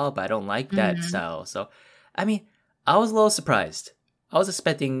for a while, but I don't like that style. So, I mean, I was a little surprised. I was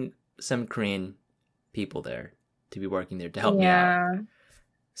expecting some Korean people there to be working there to help me out.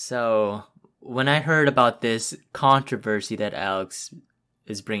 So when I heard about this controversy that Alex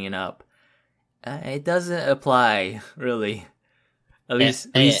is bringing up, it doesn't apply really. At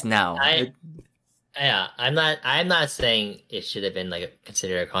least now. I'm not saying it should have been like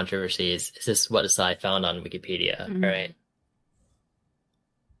considered a controversy. It's just what I found on Wikipedia, right?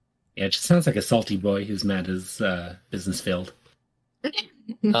 Yeah, it just sounds like a salty boy who's mad his business failed.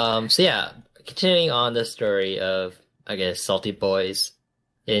 So yeah, continuing on the story of, I guess, salty boys.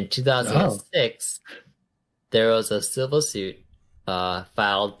 In 2006, there was a civil suit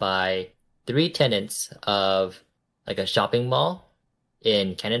filed by 3 tenants of like a shopping mall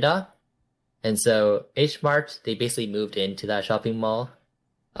in Canada. And so H Mart, they basically moved into that shopping mall.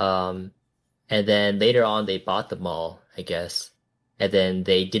 And then later on, they bought the mall, I guess. And then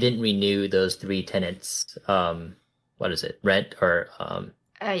they didn't renew those 3 tenants. What is it? Rent or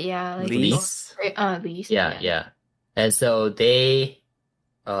like lease? Lease. Yeah. And so they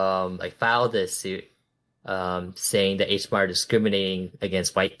filed this suit saying that H Mart is discriminating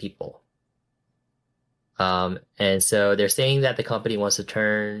against white people. And so they're saying that the company wants to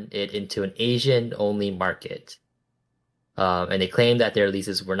turn it into an Asian-only market. And they claim that their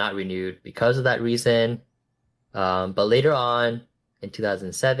leases were not renewed because of that reason. But later on, in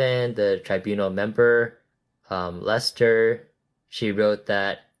 2007, the tribunal member, Lester, she wrote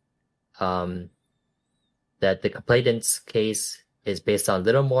that that the complainant's case is based on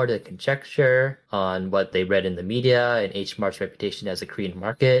little more than conjecture on what they read in the media and H Mart's reputation as a Korean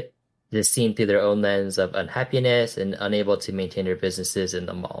market. This seen through their own lens of unhappiness and unable to maintain their businesses in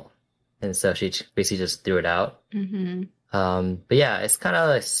the mall. And so she basically just threw it out. But yeah, it's kind of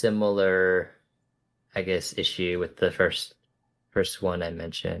a similar, I guess, issue with the first one I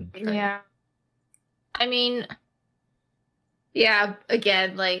mentioned. Yeah. I mean, yeah,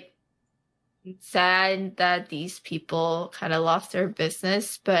 again, like, it's sad that these people kind of lost their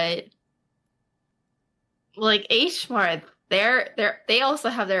business, but like H Mart, they also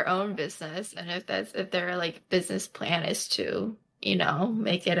have their own business, and if their like business plan is to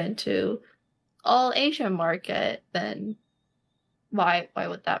make it into all Asian market, then why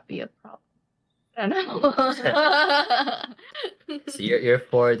would that be a problem? I don't know. So you're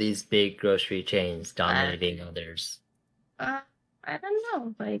for these big grocery chains dominating others? I don't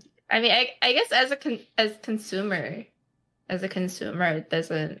know. Like, I mean, I guess as a consumer, it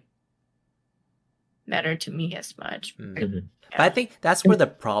doesn't matter to me as much. But I think that's where the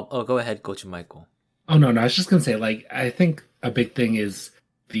problem. Oh, go ahead, Coach Michael. Oh no, I was just gonna say, like, I think a big thing is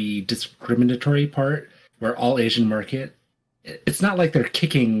the discriminatory part, where all Asian market. It's not like they're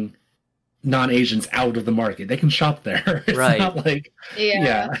kicking non-Asians out of the market; they can shop there. It's Right. not like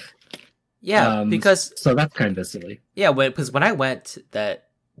Yeah, because so that's kind of silly. Yeah, because when I went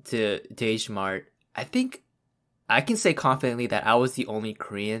to H Mart, I think I can say confidently that I was the only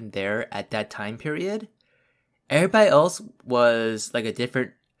Korean there at that time period, Everybody else was like a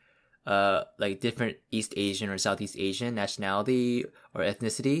different East Asian or Southeast Asian nationality or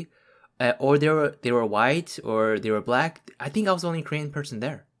ethnicity, or they were white or they were black. I think I was the only Korean person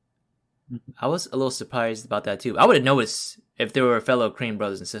there. I was a little surprised about that too. I would have noticed if there were fellow Korean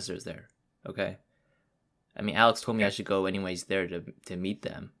brothers and sisters there. Okay, I mean, Alex told me I should go anyways there to meet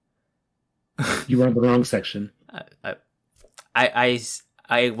them. You were on the wrong section.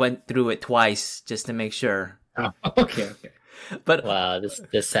 I went through it twice just to make sure. Oh, okay. But wow,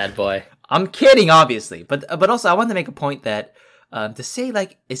 this sad boy. I'm kidding, obviously, but also I want to make a point that to say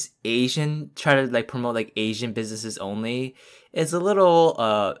like it's Asian, try to like promote like Asian businesses only is a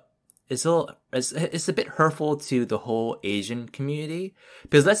little it's a bit hurtful to the whole Asian community,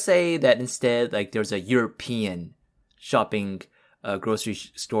 because let's say that instead like there's a European shopping grocery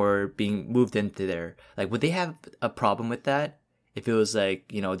store being moved into there, like would they have a problem with that if it was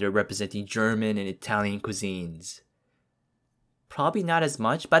like, you know, they're representing German and Italian cuisines? Probably not as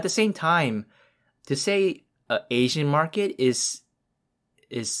much, but at the same time, to say Asian market is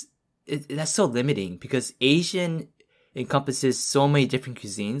that's so limiting, because Asian encompasses so many different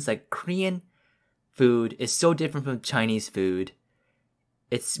cuisines. Like Korean food is so different from Chinese food.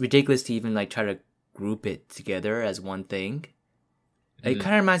 It's ridiculous to even like try to group it together as one thing. It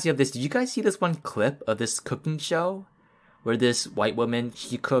kind of reminds me of this. Did you guys see this one clip of this cooking show where this white woman,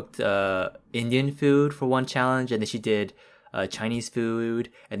 she cooked Indian food for one challenge, and then she did Chinese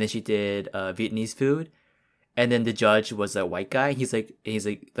food, and then she did Vietnamese food, and then the judge was a white guy. He's like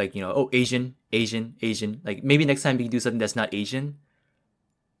you know, oh, Asian. Like maybe next time you can do something that's not Asian.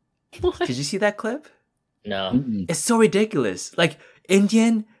 What? Did you see that clip? No. Mm-mm. It's so ridiculous. Like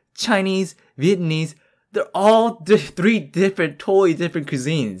Indian, Chinese, Vietnamese, they're all totally different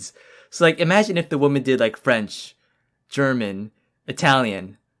cuisines. So like imagine if the woman did like French, German,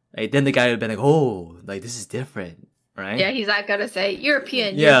 Italian. Like then the guy would have been like, oh, like this is different. Right? Yeah, he's not gonna say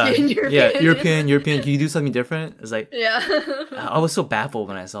European. Yeah, European. European. Can you do something different? It's like, Yeah. I was so baffled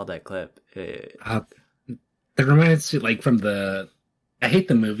when I saw that clip. It reminds me like from I hate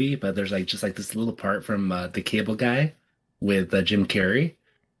the movie, but there's like just like this little part from The Cable Guy with Jim Carrey.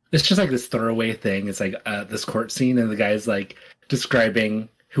 It's just like this throwaway thing. It's like this court scene, and the guy's like describing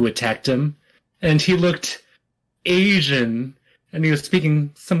who attacked him, and he looked Asian, and he was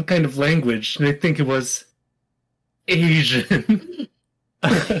speaking some kind of language, and I think it was Asian.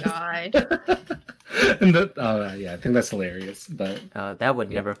 Oh my god. And I think that's hilarious. But that would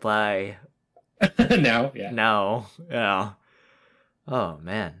never fly. No, yeah. No, yeah. Oh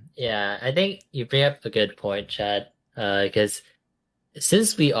man. Yeah, I think you bring up a good point, Chad. Because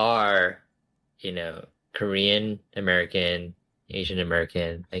since we are, you know, Korean American, Asian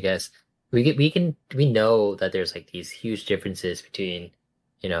American, I guess we know that there's like these huge differences between,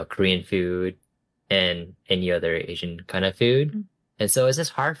 you know, Korean food and any other Asian kind of food. Mm-hmm. And so it's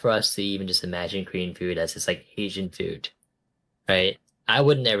just hard for us to even just imagine Korean food as just like Asian food, right? I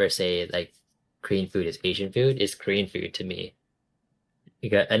wouldn't ever say like Korean food is Asian food. It's Korean food to me.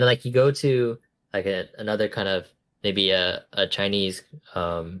 And like you go to like another kind of maybe a Chinese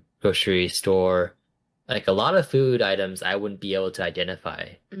grocery store, like a lot of food items I wouldn't be able to identify,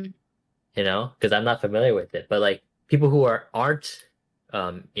 you know, because I'm not familiar with it. But like people who aren't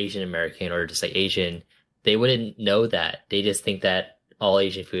Asian American or just like Asian, they wouldn't know that. They just think that all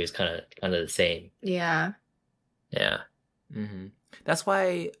Asian food is kind of the same. Yeah. Yeah. Mm-hmm. That's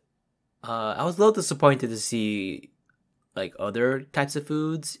why I was a little disappointed to see like other types of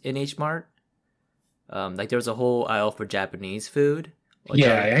foods in H Mart. Like there was a whole aisle for Japanese food.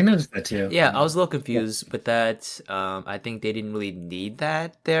 Yeah, I noticed that too. Yeah, I was a little confused with that. I think they didn't really need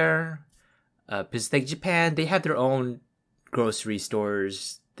that there. Because like Japan, they have their own grocery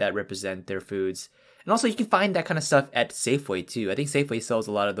stores that represent their foods. And also you can find that kind of stuff at Safeway too. I think Safeway sells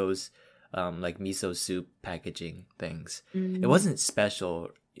a lot of those like miso soup packaging things. It wasn't special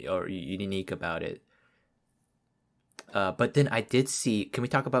or unique about it. But then I did see, can we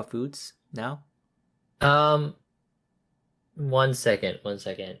talk about foods now? 1 second.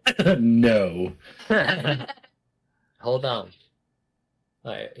 No. Hold on.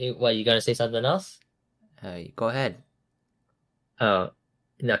 All right. What, you gonna say something else? Go ahead. Oh,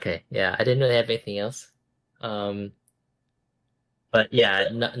 okay. Yeah, I didn't really have anything else. But yeah,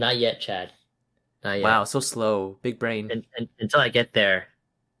 not yet, Chad. Not yet. Wow, so slow. Big brain. Until I get there.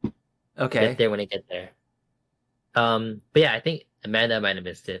 Okay. Get there when I get there. But yeah, I think Amanda might have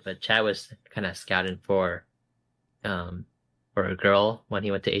missed it, but Chad was kind of scouting for a girl when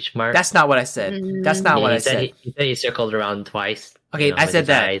he went to H Mart. That's not what I said. That's not what I said. He said he circled around twice. Okay, you know, I said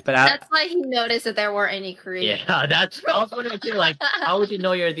that, eyes. but that's why he noticed that there weren't any Korean. Yeah, that's also what I feel like. How would you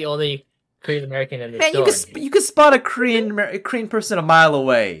know you're the only Korean American in the Man, store. you could spot a Korean person a mile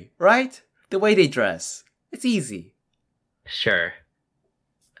away, right? The way they dress. It's easy. Sure.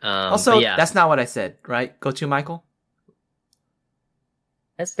 Also, but yeah, that's not what I said, right? Go to Michael.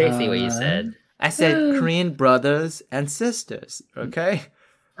 that's basically what you said. I said Korean brothers and sisters. Okay.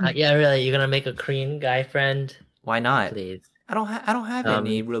 Yeah, really, you're gonna make a Korean guy friend, Why not? please? I don't have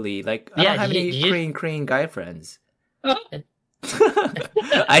any really like. I yeah, don't have did any you- did you- Korean guy friends. Oh.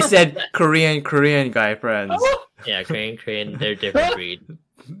 I said Korean guy friends. Yeah, Korean, they're different breed.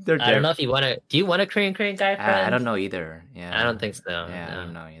 They're I don't know different. if you want to. Do you want a Korean guy friend? I don't know either. Yeah. I don't think so. Yeah, I no.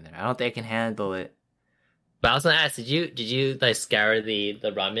 don't know either. I don't think I can handle it. But I was gonna ask, did you like scour the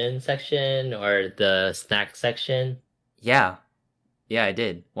ramen section or the snack section? Yeah. Yeah, I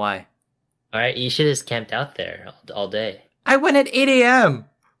did. Why? All right, you should have just camped out there all day. I went at 8 a.m.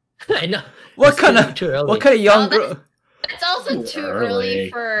 I know. What It's kind of too early? what kind of young Oh, girl? It's also Too too early. early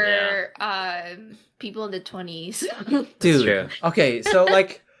for people in the 20s. Dude. true. Okay, so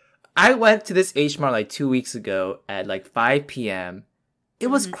like I went to this H Mart like 2 weeks ago at like 5 p.m. It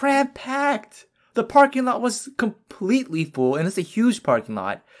was Mhm. cram packed. The parking lot was completely full, and it's a huge parking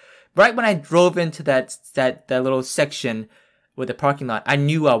lot. Right when I drove into that little section with the parking lot, I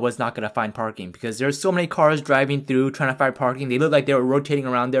knew I was not gonna find parking because there's so many cars driving through trying to find parking. They looked like they were rotating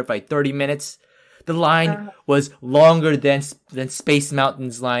around there for like 30 minutes. The line was longer than Space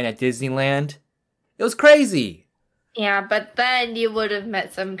Mountain's line at Disneyland. It was crazy. Yeah, but then you would have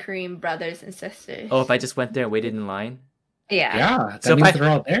met some Korean brothers and sisters. Oh, if I just went there and waited in line? Yeah. Yeah, that So if means I- they're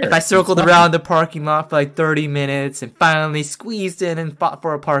all there. If I circled It's around the parking lot for like 30 minutes and finally squeezed in and fought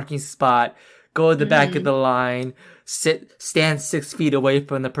for a parking spot, go to the back of the line, stand 6 feet away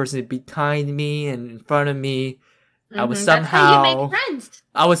from the person behind me and in front of me, I would That's how you somehow, make friends.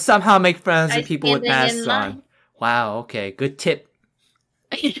 I would somehow make friends By with people with standing in masks on. Wow, okay, good tip.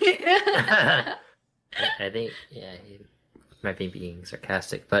 I think, yeah, he might be being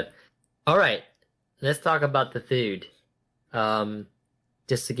sarcastic, but all right, let's talk about the food.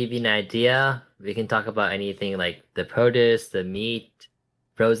 Just to give you an idea, we can talk about anything like the produce, the meat,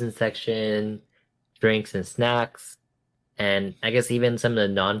 frozen section, drinks and snacks, and I guess even some of the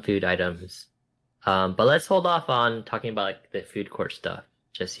non-food items. But let's hold off on talking about like the food court stuff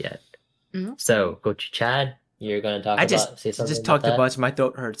just yet. Mhm. So, go to Chad. You're gonna talk I about say something just about talked a that? bunch. My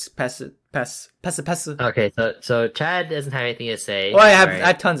throat hurts. Pass it. Okay, so Chad doesn't have anything to say. Well, I have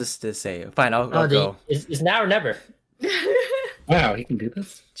Alright. tons to say. Fine, I'll Oh, go. it's now or never. Wow, he can do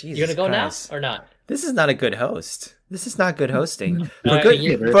this. Jesus You're gonna go Christ. now or not? This is not a good host. This is not good hosting. For Alright, good,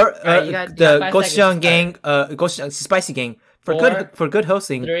 you- for alright, you got the 5 Gochujang seconds to gang, Gochujang spicy gang. For Four, good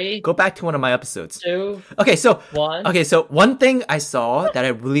hosting, 3, go back to one of my episodes. 2, Okay, so 1. one thing I saw that I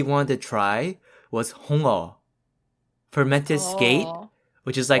really wanted to try was hongo, fermented skate,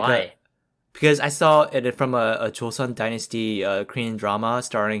 which is like Why? because I saw it from a Joseon Dynasty Korean drama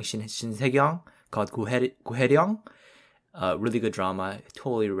starring Shin Se-kyung called Guharyong. Really good drama. I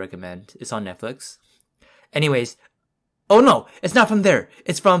totally recommend. It's on Netflix. Anyways, oh no, it's not from there.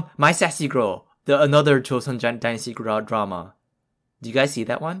 It's from My Sassy Girl, another Joseon Dynasty drama. Do you guys see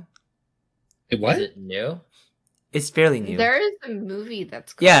that one? Wait, what? Is it new? It's fairly new. There is a movie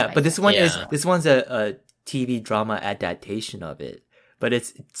that's called Yeah, My but this Sassy one Yeah. this one's a TV drama adaptation of it, but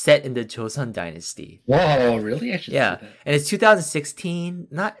it's set in the Joseon Dynasty. Whoa, really? I should Yeah, see that. and it's 2016.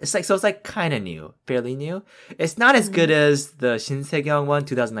 It's like kind of new, fairly new. It's not as good as the Shin Se-kyung one,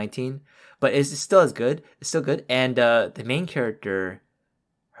 2019, but it's still as good. It's still good. And the main character,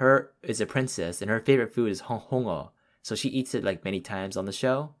 her is a princess, and her favorite food is hongo. So she eats it like many times on the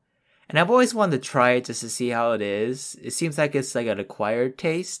show. And I've always wanted to try it just to see how it is. It seems like it's like an acquired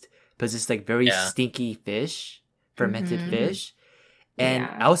taste, because it's like very Yeah. stinky fish, fermented Mhm. fish. And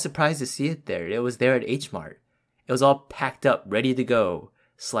Yeah. I was surprised to see it there. It was there at H Mart. It was all packed up, ready to go,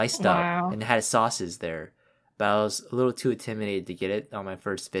 sliced Wow. up, and it had sauces there. But I was a little too intimidated to get it on my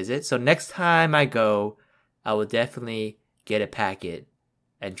first visit. So next time I go, I will definitely get a packet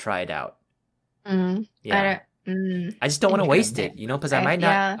and try it out. Mm, Yeah. I just don't want to waste it, because I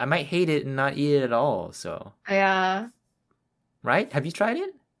I- I might hate it and not eat it at all. So, Yeah. right? Have you tried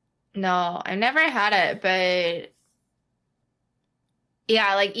it? No, I've never had it, but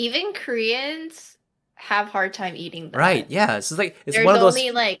yeah, like even Koreans have hard time eating that. Right? Yeah. So it's There's one of those.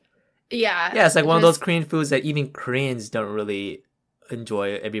 only like yeah. Yeah, it's like one of those just- Korean foods that even Koreans don't really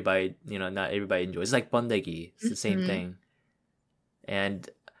enjoy. Everybody, not everybody enjoys. It's like bandegi. It's the same Mhm. thing.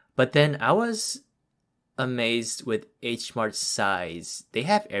 But then I was amazed with H Mart's size. They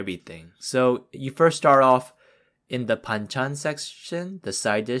have everything. So you first start off in the panchan section, the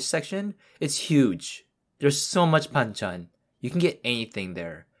side dish section. It's huge. There's so much panchan. You can get anything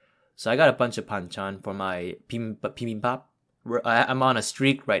there. So I got a bunch of panchan for my bibimbap. I'm on a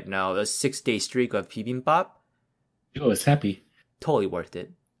streak right now, a 6-day streak of bibimbap. I was happy. Totally worth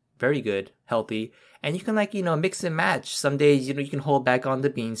it. Very good, healthy. And you can mix and match. Some days, you can hold back on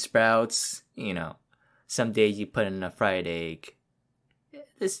the bean sprouts, Some days you put in a fried egg.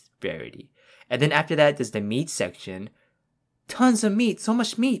 This variety. And then after that, there's the meat section. Tons of meat, so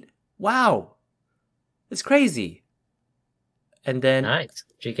much meat. Wow. It's crazy. And then Nice.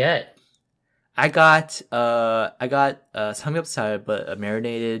 What'd you get? I got samgyeopsal, but a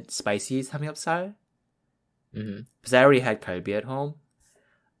marinated spicy samgyeopsal. Mm-hmm. Because I already had kalbi at home.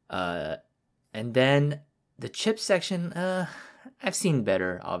 And then the chip section, I've seen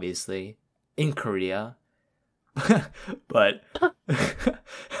better, obviously, in Korea. but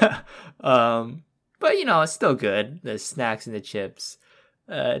it's still good. The snacks and the chips.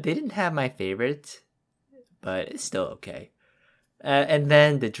 They didn't have my favorite, but it's still okay. And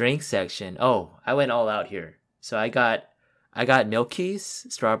then the drink section. Oh, I went all out here. So I got Milky's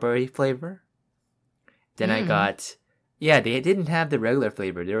strawberry flavor. Then I got, they didn't have the regular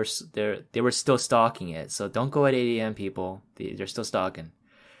flavor. They were still stocking it. So don't go at 8 a.m. people. They're still stocking.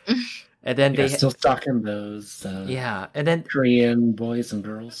 And then They're still stocking those. And then Korean boys and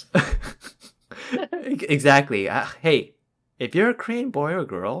girls. Exactly. Hey, if you're a Korean boy or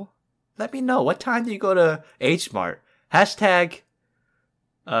girl, let me know. What time do you go to H Mart? Hashtag.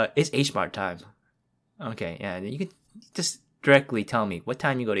 It's H Mart time. Okay, yeah. You can just directly tell me what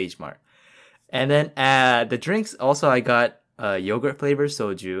time you go to H Mart. And then the drinks, also I got yogurt flavored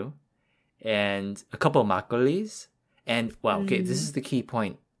soju and a couple of makgeollis. And wow, okay, this is the key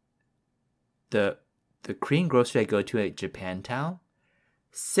point. The Korean grocery I go to at Japantown,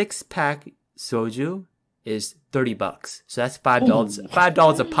 6-pack soju is $30. So that's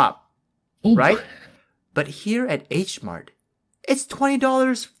 $5 a pop. Ooh. Right? But here at H Mart, it's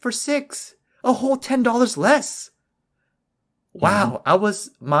 $20 for 6. A whole $10 less. Wow, I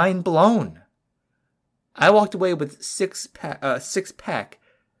was mind blown. I walked away with 6-pack.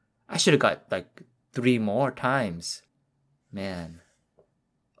 I should have got like 3 more times. Man.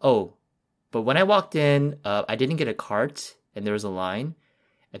 Oh, but when I walked in, I didn't get a cart and there was a line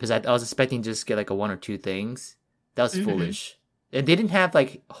because I was expecting to just get like a 1 or 2 things. That was foolish. And they didn't have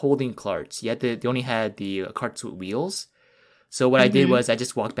like holding carts. They only had the carts with wheels. So what I did was I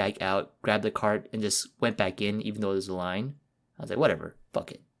just walked back out, grabbed the cart, and just went back in, even though there's a line. I was like, whatever,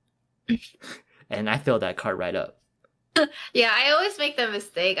 fuck it. And I filled that cart right up. Yeah, I always make the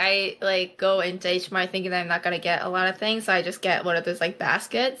mistake. I like go into H Mart thinking that I'm not gonna get a lot of things, so I just get one of those like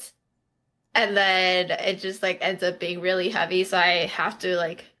baskets, and then it just like ends up being really heavy. So I have to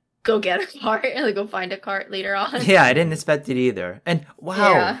like go get a cart and like go find a cart later on. Yeah, I didn't expect it either. And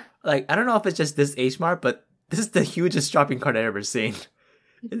wow, Yeah. like I don't know if it's just this H Mart, but this is the hugest shopping cart I've ever seen.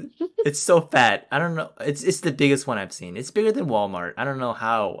 It's so fat. I don't know. It's the biggest one I've seen. It's bigger than Walmart. I don't know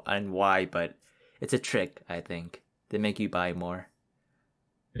how and why, but it's a trick, I think. They make you buy more.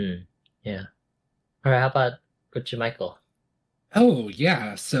 Yeah. All right. How about Gucci Michael? Oh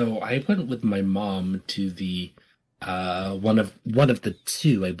yeah, so I went with my mom to the one of the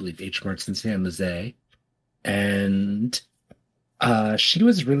 2, I believe, H Marts in San Jose, and she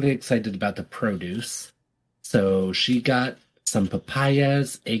was really excited about the produce. So she got some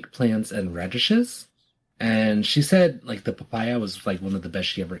papayas, eggplants, and radishes, and she said like the papaya was like one of the best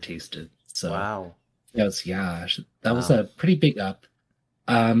she ever tasted. So Wow. that was a pretty big up.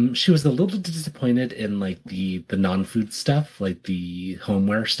 She was a little disappointed in like the non-food stuff, like the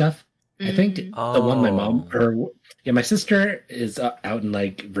homeware stuff. I think the one my sister is out in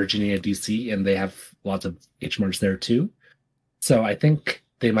like Virginia, DC, and they have lots of H Marts there too. So I think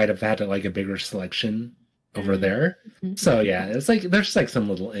they might have had like a bigger selection over there. So yeah, it's like there's just like some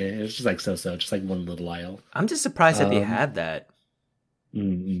little, it's just like so, just like one little aisle. I'm just surprised that they have that.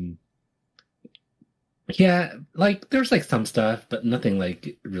 Yeah, like there's like some stuff, but nothing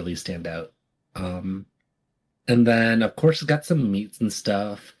like really stand out. And then of course got some meats and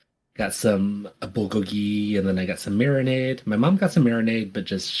stuff. Got some bulgogi, and then I got some marinade. My mom got some marinade, but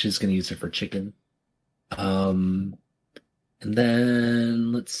she's gonna use it for chicken. And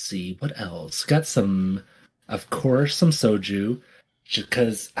then let's see what else. Got some, of course, some soju,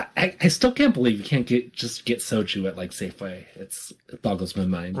 because I still can't believe you can't get soju at like Safeway. It boggles my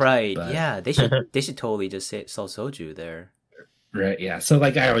mind. Right. But, Yeah, they should totally just sell soju there. Right. Yeah. So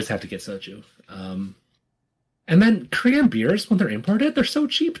like I always have to get soju. And then Korean beers, when they're imported, they're so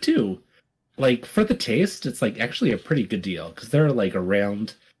cheap too. Like for the taste, it's like actually a pretty good deal because they're like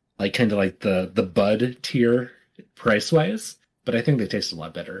around like kind of like the Bud tier price wise, but I think they taste a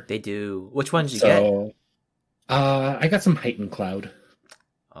lot better. They do. Which ones did you get? I got some Heightened Cloud.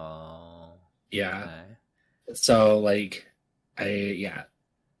 Yeah. Okay. So like, yeah.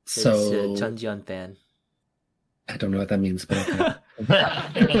 It's So Chunjian fan. I don't know what that means, but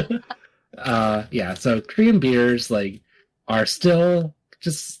okay. Yeah. So Korean beers like are still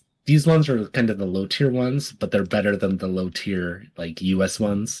just these ones are kind of the low tier ones, but they're better than the low tier like US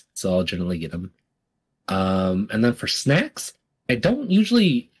ones. So I'll generally get them. And then for snacks, I don't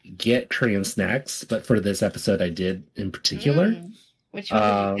usually get Korean snacks, but for this episode, I did in particular. Which one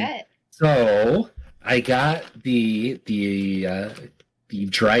did you get? So I got the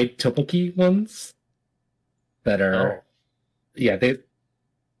dried tteokbokki ones that are yeah, they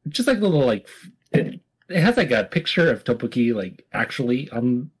just like little like it has like a picture of tteokbokki like actually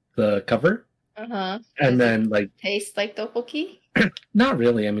on the cover. And then like taste like tteokbokki? not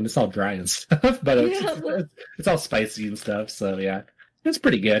really. I mean, it's all dry and stuff, but it's all spicy and stuff. So yeah, it's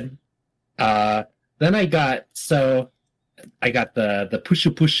pretty good. Then I got the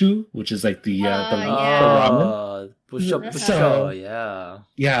pushu pushu, which is like the ramen. Pusho, yeah.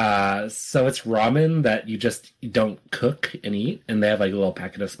 Yeah, so it's ramen that you don't cook and eat, and they have like a little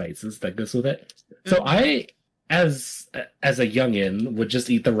packet of spices that goes with it. So I, as a youngin, would just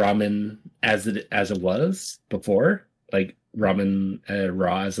eat the ramen as it was before, like ramen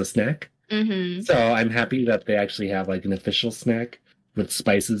raw as a snack. So I'm happy that they actually have like an official snack with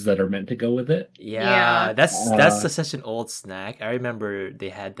spices that are meant to go with it. Yeah. That's such an old snack. I remember they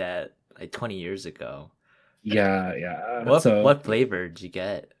had that like 20 years ago. Yeah. What flavor did you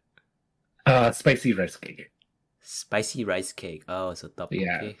get? Spicy rice cake. Spicy rice cake. Oh, so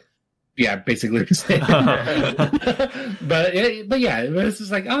tteokbokki. Yeah, basically. but yeah, it was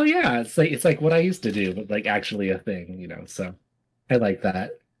just like, oh yeah, it's like what I used to do, but like actually a thing, you know. So I like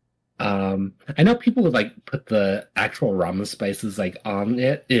that. I know people would like put the actual ramen spices like on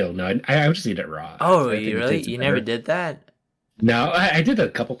it. Ew, no, I would just eat it raw. Oh, you really? You never did that? No, I did it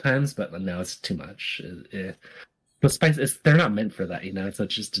a couple times, but no, it's too much. The spices, they're not meant for that, you know. So it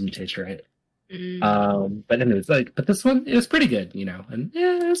just didn't taste right. But anyways, but this one it was pretty good, you know. And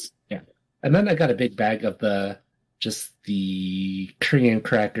yeah. And then I got a big bag of the Korean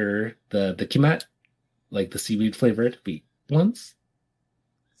cracker, the kimat, like the seaweed flavored wheat ones.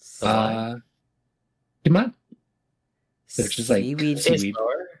 Kimat. They're just like seaweed.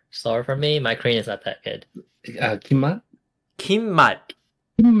 Slower for me. My Korean is not that good. Kimat.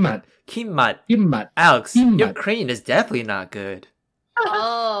 Alex, Kimat. your Korean is definitely not good.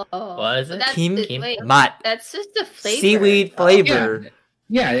 Oh, what is it? Kimat. That's just a flavor. Seaweed flavor.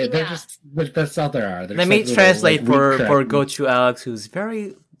 Yeah, that's all there are. Let me translate for Go-To Alex, who's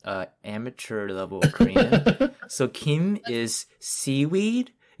very amateur level Korean. So Kim is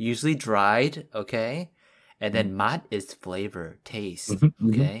seaweed, usued dried, okay? And then mat is flavor, taste,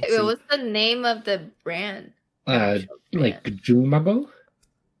 okay? Wait, what's the name of the brand? Like Jumago?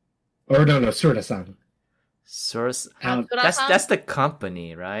 Or no, Surasan. That's the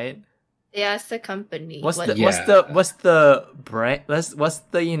company, right? Yeah, it's the company. What's the brand? What's the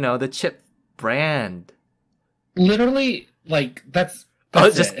the chip brand? Literally, like that's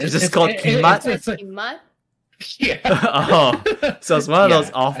it's called Kimat. It's Kimat. Yeah. Oh, so it's one of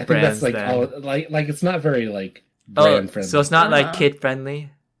those off brands. That's like it's not very like brand friendly. So it's not like kid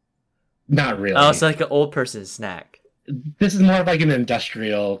friendly. Not really. Oh, it's like an old person snack. This is more of like an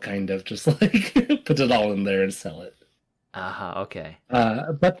industrial kind of just like put it all in there and sell it. Okay.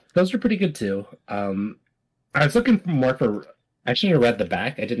 But those are pretty good too. I was looking more for. Actually, I read the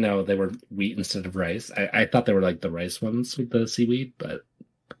back. I didn't know they were wheat instead of rice. I thought they were like the rice ones with the seaweed, but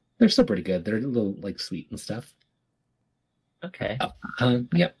they're still pretty good. They're a little like sweet and stuff. Okay.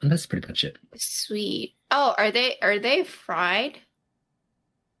 Yeah, and that's pretty much it. Sweet. Oh, are they fried?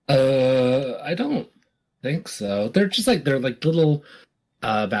 I don't think so. They're like little,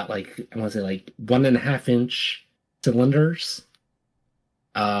 about like I want to say like 1.5 inch cylinders.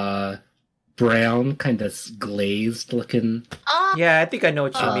 Brown, kind of glazed looking. Oh, yeah, I think I know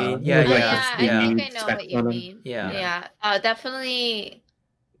what you mean. Yeah. I think I know what you mean. Yeah. Definitely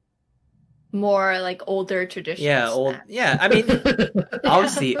more like older traditional. Yeah, old. Snacks. Yeah, I mean,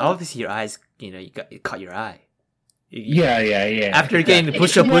 obviously, your eyes. You caught your eye. Yeah. After getting the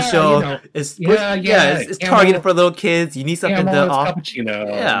pusho, it's targeted for little kids. You need something to cappuccino.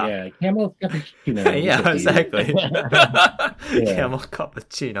 Yeah, Camel cappuccino. Yeah, exactly. Camel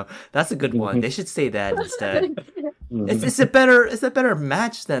cappuccino. That's a good one. They should say that instead. It's a better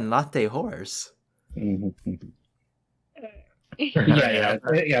match than latte horse. Yeah.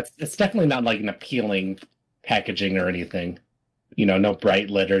 It's definitely not like an appealing packaging or anything. No bright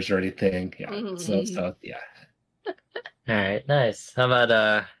letters or anything. Yeah. So yeah. All right, nice. How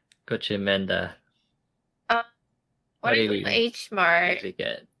about Coach Amanda? What do you H Mart? What did you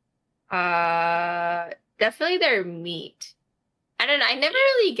get? Definitely their meat. I don't know. I never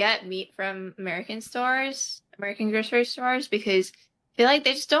really get meat from American stores, American grocery stores, because I feel like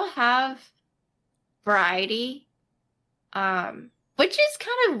they just don't have variety. Which is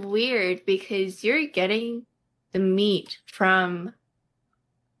kind of weird because you're getting the meat from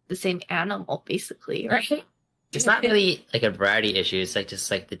the same animal, basically, right? It's not really like a variety issue. It's like just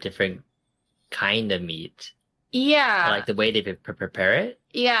like the different kind of meat, Yeah. like the way they prepare it.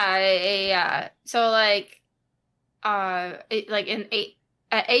 Yeah. So like, like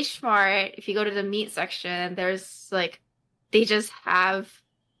at H Mart, if you go to the meat section, there's like, they just have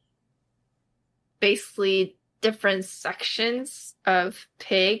basically different sections of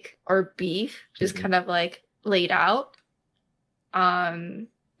pig or beef, just kind of like laid out. And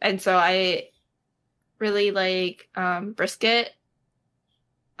so I really like brisket,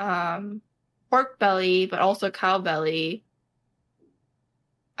 pork belly, but also cow belly.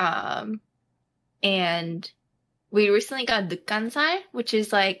 And we recently got dukkansai, which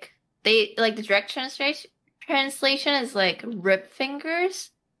is like the direct translation is like rib fingers.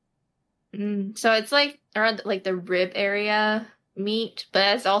 So it's like around like the rib area meat,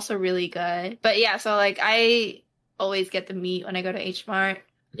 but it's also really good. But yeah, so like I always get the meat when I go to H Mart.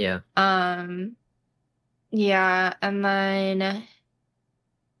 Yeah. Yeah, and then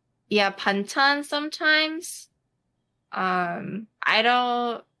banchan sometimes. I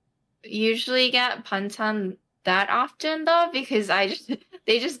don't usually get banchan that often though because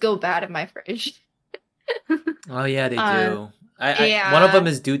they just go bad in my fridge. Oh yeah, they do. One of them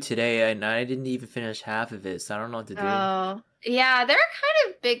is due today, and I didn't even finish half of it, so I don't know what to do. Oh, yeah, they're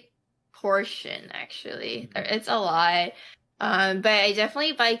kind of big portion actually. It's a lot. But I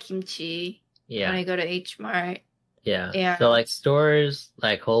definitely buy kimchi when I go to H Mart. Yeah. So like stores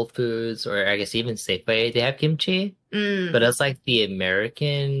like Whole Foods or I guess even Safeway, they have kimchi, but it's like the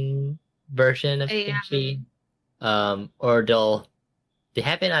American version of kimchi. Or they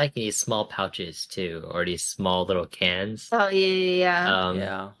have it in like these small pouches too, or these small little cans. Oh yeah.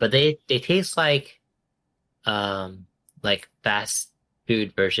 Yeah. But they taste like fast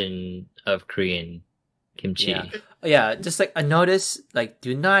food version of Korean kimchi. Yeah, just like I noticed, like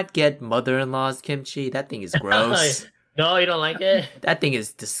do not get mother-in-law's kimchi. That thing is gross. No, you don't like it? That thing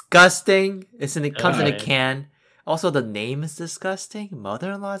is disgusting. It comes in a can. Also, the name is disgusting.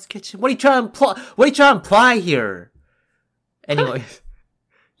 Mother-in-law's kitchen. What are you trying to imply here? Anyway,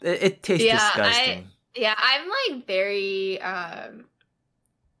 it tastes disgusting. I'm like very I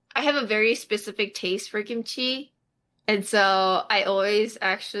have a very specific taste for kimchi. And so I always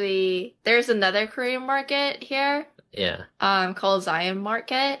actually there's another Korean market here. Yeah. Called Zion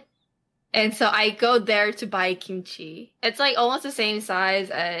Market. And so I go there to buy kimchi. It's like almost the same size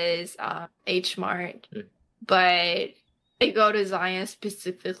as H Mart. But I go to Zion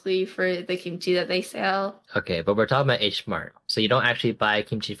specifically for the kimchi that they sell. Okay, but we're talking about H Mart. So you don't actually buy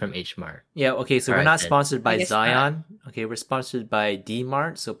kimchi from H Mart. Yeah, okay, so we're not sponsored by Zion. Okay, we're sponsored by D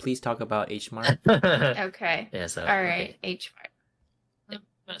Mart, so please talk about H Mart. Okay. Yeah, so all right, H Mart.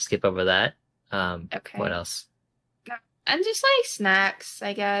 Skip over that. Okay. What else? And just like snacks,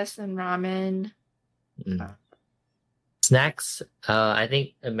 I guess, and ramen. Snacks. I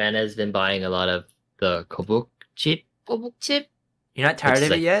think Amanda's been buying a lot of the kobuk chip. Kobuk chip. You're not tired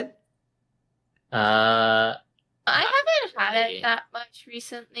of it yet? I haven't had it that much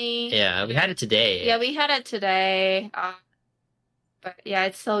recently. Yeah, we had it today. Yeah, we had it today. But yeah,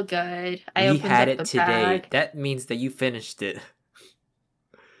 it's so good. We had it today. That means that you finished it.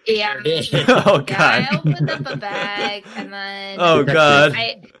 Yeah. Oh god. Yeah, I opened up a bag and then oh god.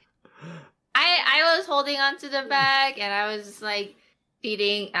 I was holding onto the bag and I was like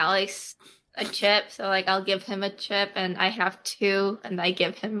feeding Alex a chip, so like I'll give him a chip and I have two and I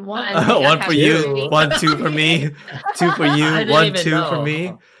give him one. One for you, 1, 2 for me, 2 for you, 1, 2 for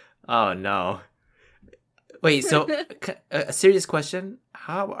me. Oh no. Wait, so a serious question.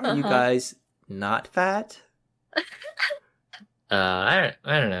 How are you guys not fat? I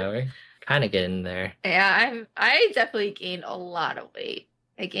don't know. We're kind of getting there. Yeah, I definitely gained a lot of weight.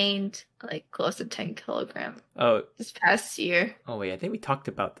 I gained like close to 10 kilograms. Oh, this past year. Oh wait, I think we talked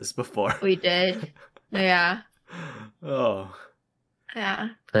about this before. We did. Yeah. Oh. Yeah.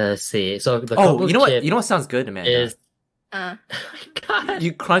 Let's see. So the you know what? You know what sounds good, Amanda? Oh my god.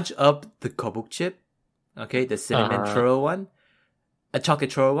 You crunch up the kobuk chip, okay, the cinnamon churro one, a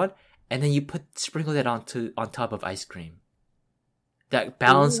chocolate churro one, and then you sprinkle that on top of ice cream. That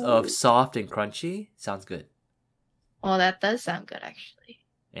balance of soft and crunchy sounds good. Oh, that does sound good, actually.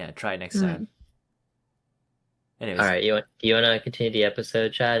 Yeah, try it next time. Anyways. All right, you want to continue the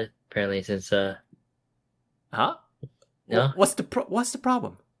episode, Chad? Apparently, since Huh? No. What's the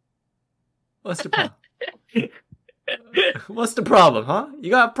problem? What's the problem? What's the problem, huh?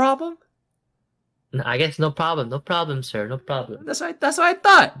 You got a problem? I guess no problem, sir, no problem. That's what I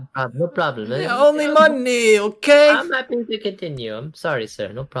thought. No problem. Yeah, only money, okay? I'm happy to continue. I'm sorry,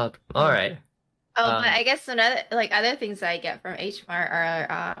 sir, no problem. All right. Oh, but I guess another other things that I get from H Mart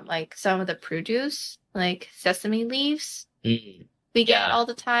are like some of the produce, like sesame leaves. Mm. We get Yeah. all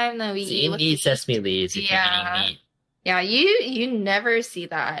the time that we So eat. you with eat meat. sesame leaves if Yeah. you're eating meat. Yeah, you never see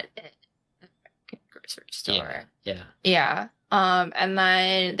that at a grocery store. Yeah. Yeah. And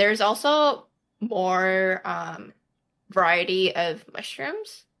then there's also more variety of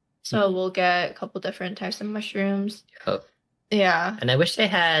mushrooms. So we'll get a couple different types of mushrooms. Oh. Yeah. And I wish they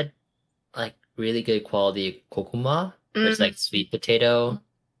had like really good quality kokuma, which is like sweet potato.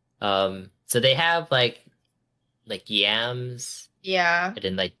 So they have like yams Yeah. and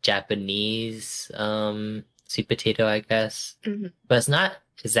then like Japanese sweet potato, I guess. Mhm. But it's not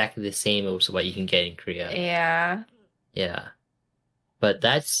exactly the same as what you can get in Korea. Yeah. Yeah. But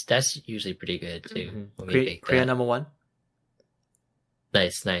that's usually pretty good too. When we make Korea that. number 1.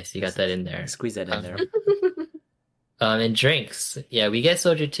 Nice. You got that in there. Squeeze that in there. And drinks. Yeah, we get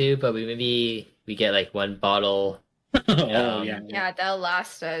soju too, but we get like one bottle. Oh yeah. Yeah, that'll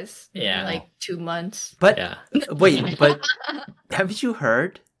last us Yeah. like 2 months. But Yeah. wait, but haven't you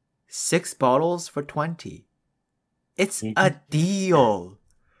heard? 6 bottles for 20. It's a deal.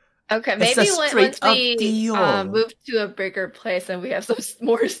 Okay, It's maybe a once straight-up we deal. move to a bigger place and we have some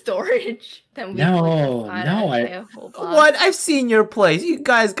more storage, then we No, can no, buy I- a whole box. What? I've seen your place. You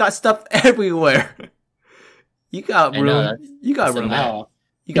guys got stuff everywhere. You got I know, room. that's- You got that's room. Wow.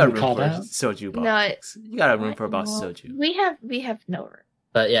 You got Can we room call for a that? soju No, box. You got a room for a box No, of soju. We have no room.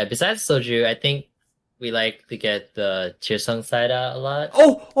 But yeah, besides soju, I think we like to get the Chirsung cider a lot.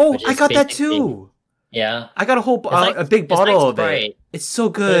 Oh! Which I is got that basically- too. Yeah. I got a whole like- a big it's like bottle of it. Sprite. It's so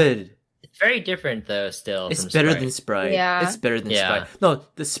good. It's very different though still. It's from better Sprite. than Sprite. Yeah. It's better than Yeah. Sprite. No,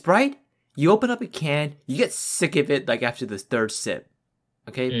 the Sprite, you open up a can, you get sick of it like after the third sip.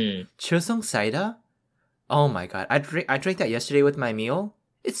 Okay? Mm. Chosung cider? Oh my god. I drank that yesterday with my meal.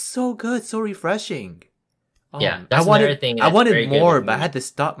 It's so good, so refreshing. Yeah, I that's wanted another thing I that's wanted very good more, with but I meat. had to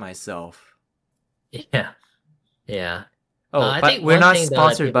stop myself. Yeah. Yeah. Oh, I but think we're one not thing, though, that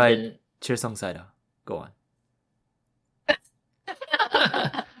sponsored people by didn't- Chosung cider. Go on.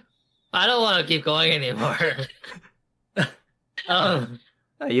 I don't want to keep going anymore.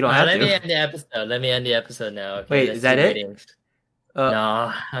 You don't have let me to. end the episode. Let me end the episode now. Okay, Wait, let's is that do it? ratings. Uh,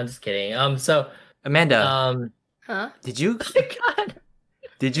 No, I'm just kidding. So, Amanda, Huh? did you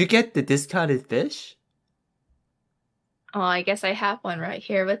God. get the discounted fish? Oh, I guess I have one right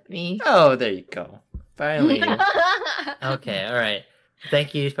here with me. Oh, there you go. Finally. Okay, all right.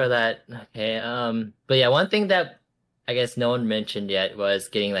 Thank you for that. Okay, but yeah, one thing that I guess no one mentioned yet was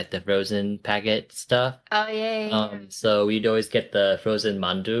getting like the frozen packet stuff. Oh yeah. So we'd always get the frozen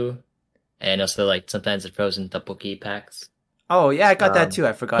mandu, and also like sometimes the frozen tteokbokki packs. Oh, yeah, I got that Um, too.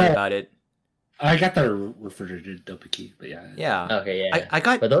 I forgot oh. about it. I got the refrigerated tteokbokki, but yeah. Yeah. Okay, yeah. I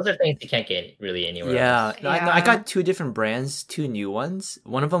got But those are things you can't get really anywhere yeah, else. no, I Yeah. got 2 different brands, 2 new ones.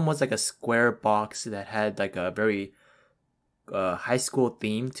 One of them was like a square box that had like a very high school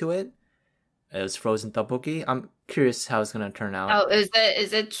theme to it. It was frozen tteokbokki. I'm curious how it's gonna turn out. Oh, is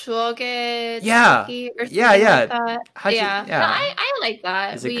it chuoge? Yeah. tteokbokki or Yeah, something yeah. Like that? How'd you- yeah. yeah. No, I like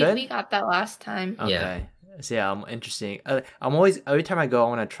that. Is it we good? we got that last time. Okay. Yeah. So yeah, I'm interesting. I'm always every time I go, I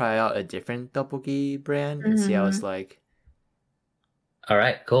want to try out a different tteokbokki brand and see how it's like. All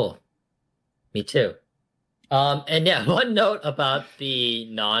right, cool. Me too. And yeah, one note about the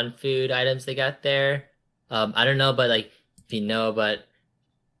non-food items they got there. I don't know, but like if you know, but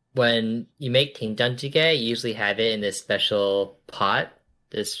when you make kimjimjjigae, you usually have it in this special pot,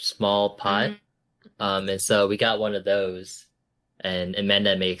 this small pot. And so we got one of those, and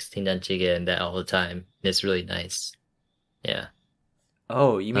Amanda makes kimjimjjigae in that all the time. And it's really nice. Yeah.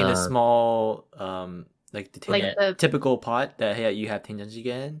 Oh, you mean the Um, small like the Like the typical pot that you have tenjanji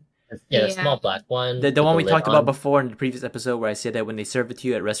in? Yeah, the Yeah. small black one. The with one we lid talked about on. before in the previous episode where I said that when they serve it to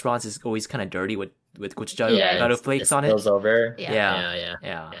you at restaurants, it's always kind of dirty with gochujang Yeah, avocado it's- flakes it on it. spills over. Yeah. Yeah. Yeah.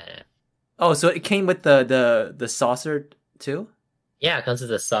 Yeah. Yeah. Oh, so it came with the saucer too? Yeah, it comes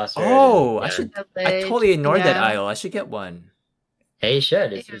with a saucer. Oh, I yeah. should. the I lid, totally ignored that yeah. aisle. I should get one. Hey, you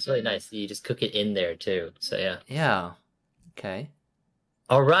should. It's really nice. You just cook it in there too. So yeah. Yeah. Okay.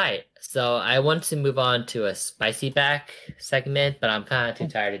 All right. So I want to move on to a spicy back segment, but I'm kind of too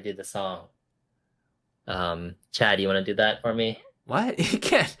tired to do the song. Chad, you want to do that for me? What? You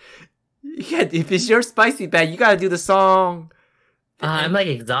can't. You can't. If it's your spicy bag, you gotta do the song. I'm like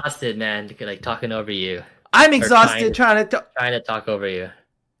exhausted, man. Like talking over you, I'm exhausted trying- trying to. trying to talk over you.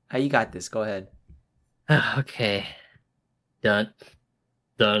 You got this. Go ahead. Okay. Dun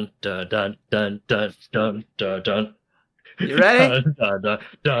dun dun dun dun dun dun dun dun. You ready? Dun dun dun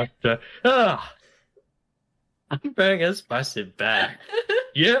dun dun. Ah, I'm bringing a spicy back.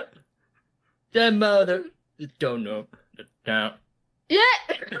 Yep. That mother don't know. Now.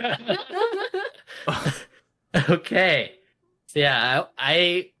 Yeah. Okay. So yeah,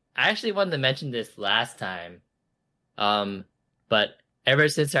 I actually wanted to mention this last time. But ever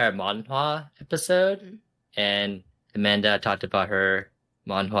since our manhwa episode, and Amanda talked about her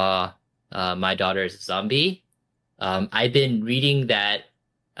manhwa, My Daughter's a Zombie, I've been reading that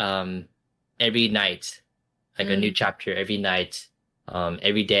every night, like a new chapter every night,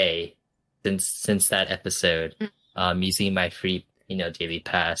 every day since that episode, using my free, daily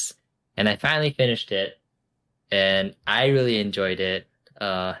pass. And I finally finished it, and I really enjoyed it,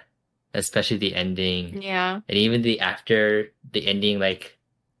 especially the ending. Yeah. And even after the ending, like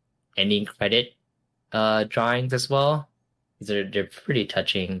ending credit drawings as well. They're pretty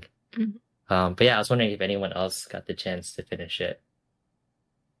touching. But yeah, I was wondering if anyone else got the chance to finish it.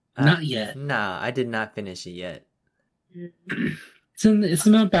 Not yet. Nah, I did not finish it yet. It's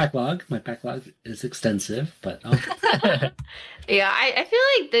in my backlog. My backlog is extensive, but Yeah, I feel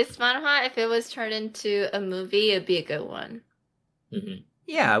like this manhwa, if it was turned into a movie, it'd be a good one. Mm-hmm.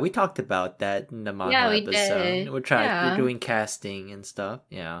 Yeah, we talked about that in the manhwa we episode. did. We're doing casting and stuff.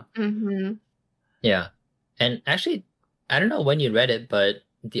 Yeah. Mm-hmm. Yeah. And actually, I don't know when you read it, but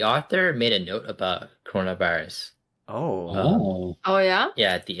the author made a note about coronavirus. Oh. Oh, yeah?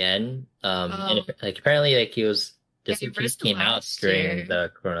 Yeah, at the end. And apparently, like he was this he piece read came out last during year.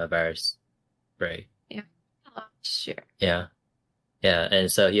 the coronavirus break. Oh, sure. Yeah. Yeah,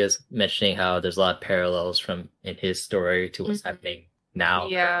 and so he was mentioning how there's a lot of parallels from in his story to what's happening now.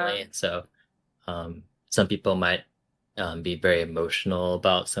 Yeah. Currently. And so some people might be very emotional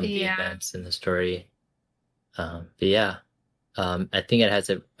about some of the events in the story. But yeah, I think it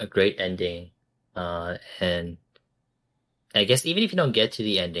has a great ending. And I guess even if you don't get to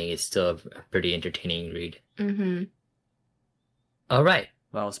the ending, it's still a pretty entertaining read. Mm-hmm. All right.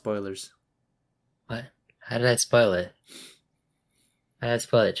 Wow, spoilers. What? How did I spoil it? How did I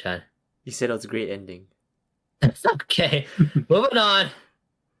spoil it, Chad? You said it was a great ending. Okay, moving on.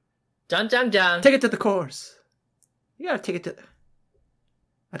 Dun dun dun. Take it to the course. You gotta take it to...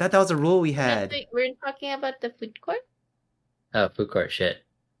 I thought that was a rule we had. We're talking about the food court? Oh, food court shit.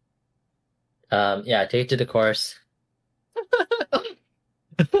 Yeah, take it to the course.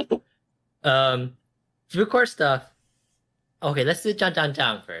 Food court stuff. Okay, let's do Dun Dun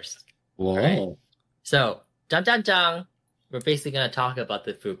Dun first. whoa. Right. So, Dun Dun Dun, we're basically going to talk about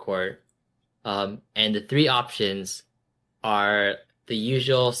the food court. And the three options are the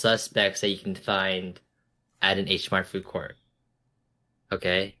usual suspects that you can find at an H Mart food court.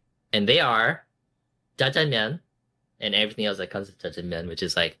 Okay? And they are jjajangmyeon and everything else that comes with jjajangmyeon, which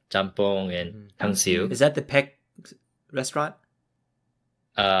is like jampong and tangsiu. Is that the Peck restaurant?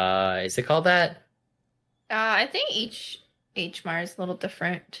 Is it called that? I think each Mart is a little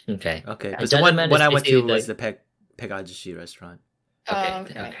different. Okay. Okay. Uh, But the one Jjajangmyeon when is I went to basically was like- the Peck Ajushi restaurant.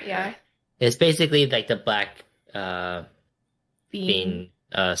 Okay. Yeah. It's basically like the black Bean. bean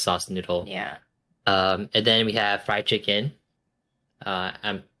sauce noodle. Yeah. And then we have fried chicken.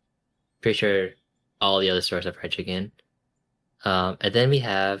 I'm pretty sure all the other stores have fried chicken. And then we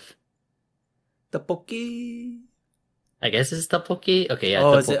have, Tteokbokki. I guess it's tteokbokki. Okay, yeah.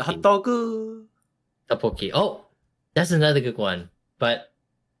 Oh, is it tteokbokki. hot dog? Tteokbokki. Oh, that's another good one. But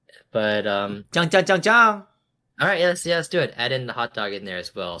Jang jang jang jang. all right, let's do it. Add in the hot dog in there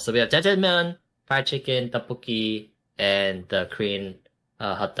as well. So we have jjajangmyeon, fried chicken, tteokbokki, and the Korean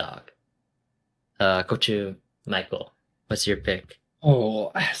hot dog. Gochu, Michael, what's your pick?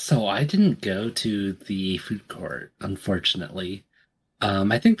 Oh, so I didn't go to the food court, unfortunately.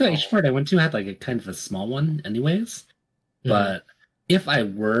 I think the H Mart I went to had like a kind of a small one anyways. But if I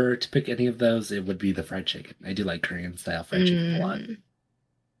were to pick any of those, it would be the fried chicken. I do like Korean style fried chicken a lot.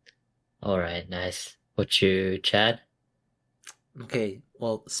 All right, nice. What you, Chad? Okay,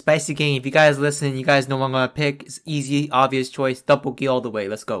 well, spicy game. If you guys listen, you guys know what I'm gonna pick. It's easy, obvious choice. Tteokbokki all the way.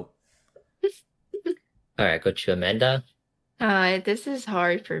 Let's go. All right, go to Amanda. This is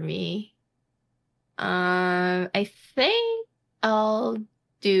hard for me. I think I'll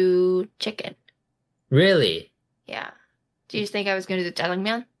do chicken. Really? Yeah. Do you think I was going to do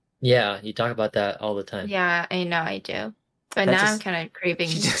jjajangmyeon? Yeah, you talk about that all the time. Yeah, I know I do. But That now I'm just- kind of craving.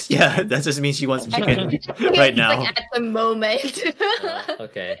 Yeah, that just means she wants some chicken right now. Like at the moment.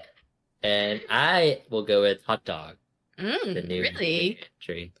 Okay. And I will go with hot dog. The new Really?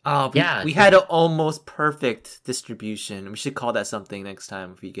 tree. Oh, Yeah, we had an almost perfect distribution. We should call that something next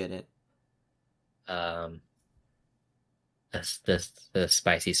time if we get it. The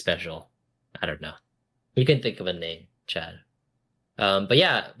spicy special. I don't know. We can think of a name, Chad. But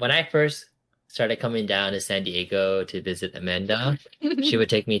yeah, when I first started coming down to San Diego to visit Amanda, she would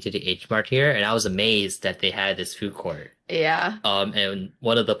take me to the H Mart here, and I was amazed that they had this food court. Yeah. And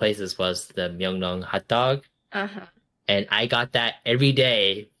one of the places was the Myeongdong hot dog, Uh-huh. and I got that every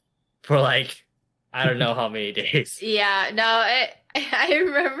day for like I don't know how many days. Yeah, no, I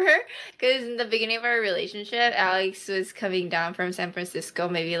remember because in the beginning of our relationship, Alex was coming down from San Francisco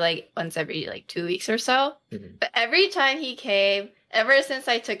maybe like once every like 2 weeks or so. Mhm. But every time he came, ever since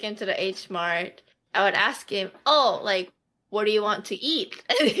I took him to the H Mart, I would ask him, "Oh, like, what do you want to eat?"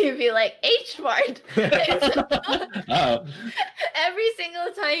 And he'd be like, "H Mart." Oh, Every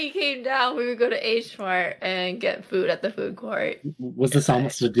single time he came down, we would go to H Mart and get food at the food court. was this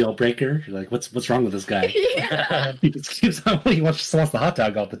almost a deal breaker? You're like, what's wrong with this guy? Yeah. He just keeps on. He just wants the hot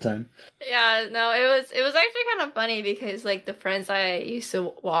dog all the time. Yeah, no, it was actually kind of funny because like the friends I used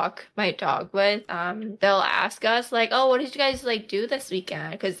to walk my dog with, they'll ask us like, "Oh, what did you guys like do this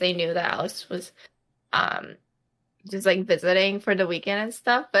weekend?" Because they knew that Alice was, just like visiting for the weekend and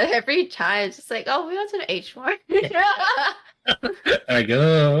stuff. But every time it's just like, "Oh, we went to the H Mart." I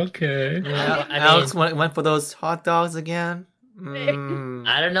go, okay. Well, I Alex mean, went for those hot dogs again. Mm.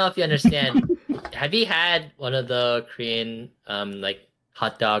 I don't know if you understand. Have you had one of the Korean like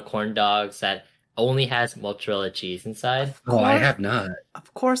hot dog corn dogs that only has mozzarella cheese inside? Oh, I have not.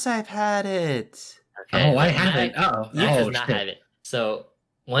 Of course, I've had it. Oh, I well, haven't. Oh, You does oh, not shit. have it. So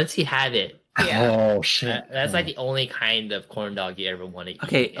once you have it, Yeah. Oh shit. that's like the only kind of corn dog you ever want to eat.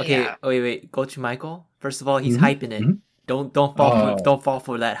 Okay, Yeah. Oh, wait. Go to Michael. First of all, he's Mhm, hyping it. mhm. Don't fall Oh. don't fall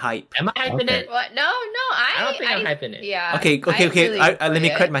for that hype. Am I hyping Okay. it? What? No, I don't think I'm hyping it. Yeah. Okay. I really Let me enjoy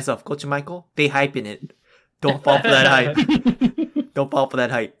correct it. myself. Go to Michael. They hyping it. Don't fall for that hype. Don't fall for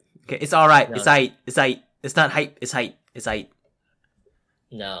that hype. Okay, it's all right. No. It's hype. It's hype. It's not hype. It's hype. It's hype.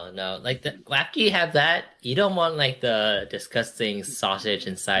 No. Like after you have that, you don't want like the disgusting sausage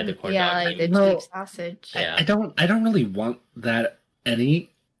inside the corn Yeah, dog. like the No. cheap sausage. Yeah. I don't really want that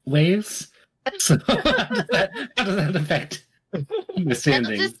anyways. So how does that affect the It'll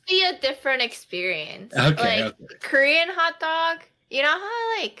standing? just be a different experience. Okay, Like okay. Korean hot dog, you know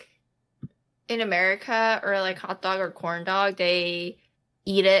how like in America or like hot dog or corn dog, they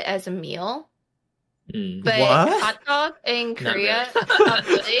eat it as a meal. Mm. But What? hot dog in Not Korea, really. not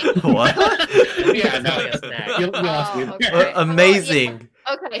really. What? Yeah, It's no. like a snack. You lost me. Oh, okay. there. Amazing.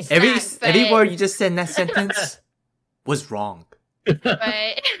 Okay, Every snack, every but- word you just said in that sentence was wrong.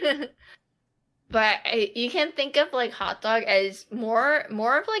 but you can think of like hot dog as more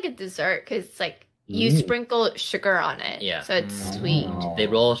of like a dessert because it's like you Mm. sprinkle sugar on it, Yeah. so it's sweet. Oh. They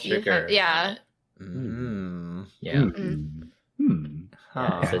roll You sugar. have- yeah. Mm. Yeah. Hmm.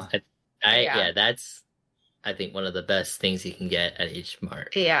 Huh. So Yeah. yeah, that's I think one of the best things you can get at H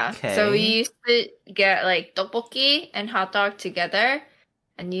Mart. Yeah. Okay. So we used to get like tteokbokki and hot dog together,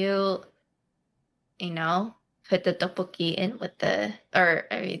 and you know, put the tteokbokki in with the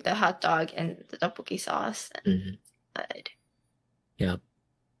hot dog and the tteokbokki sauce. And Mhm. good.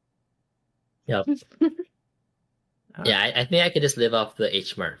 Yep. Uh, Yeah, I think I could just live off the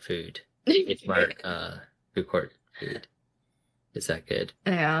H Mart food. H Mart food court food. Is that good?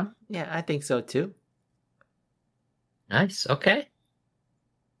 Yeah. Yeah, I think so too. Nice. Okay.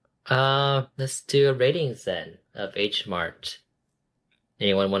 Let's do a ratings then of H Mart.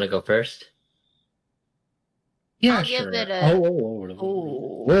 Anyone want to go first? Yeah, I'll sure. give it a-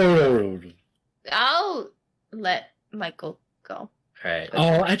 Whoa. I'll let Michael go. All right.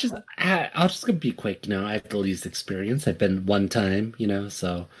 Oh, I'll just be quick. You know, I have the least experience. I've been one time, you know,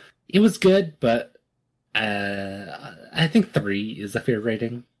 so it was good, but I think 3 is a fair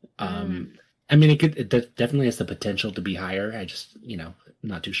rating. I mean, it definitely has the potential to be higher. I just, you know,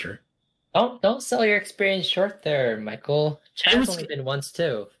 not too sure. Don't sell your experience short there, Michael. Chad's was- only been once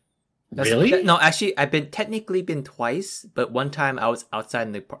too. Really? No, actually, I've technically been twice, but one time I was outside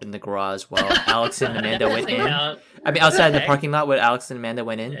in the garage while Alex and Amanda went in. I mean, outside the parking lot where Alex and Amanda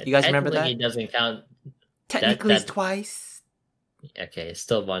went in. You guys remember that? It doesn't count. Technically, it's that- twice. Okay, it's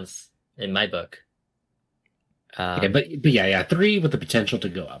still once in my book. Okay, but yeah, 3 with the potential to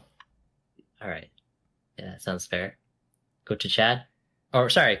go up. All right. Yeah, that sounds fair. Go to Chad. Or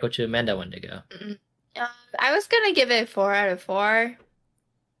sorry, go to Amanda one to go. I was gonna give it 4 out of 4.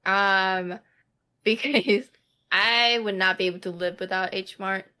 Because I would not be able to live without H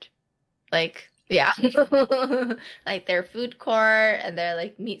Mart. Like, yeah. Like their food court and their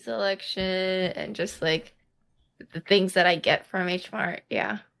like meat selection and just like the things that I get from H Mart,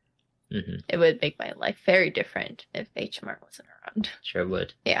 yeah, it would make my life very different if H Mart wasn't around. Sure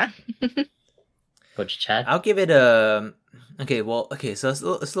would. Yeah. Coach Chad? I'll give it a. Okay, so it's a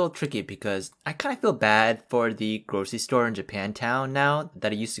little tricky because I kind of feel bad for the grocery store in Japantown now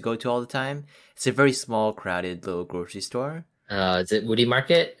that I used to go to all the time. It's a very small, crowded little grocery store. Is it Woody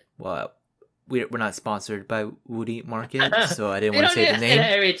Market? Well, we're not sponsored by Woody Market, so I didn't You want to don't say need the to say name.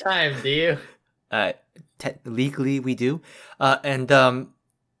 that every time, do you? Legally we do, but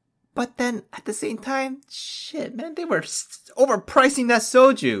then at the same time, shit, man, they were overpricing that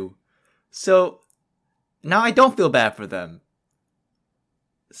soju, so now I don't feel bad for them.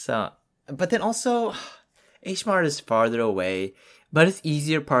 So, but then also, H Mart is farther away, but it's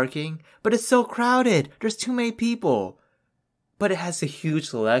easier parking, but it's so crowded. There's too many people, but it has a huge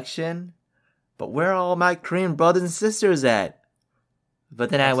selection. But where are all my Korean brothers and sisters at? But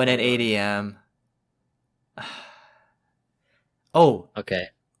then I went at 8 a.m. Oh, Okay.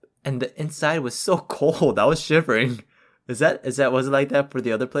 and the inside was so cold. I was shivering. Was it like that for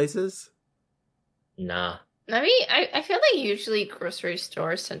the other places? Nah. I mean, I feel like usually grocery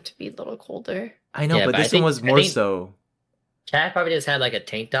stores tend to be a little colder. I know, Yeah, but but I this one think- was I more think- so. Chad probably just had like a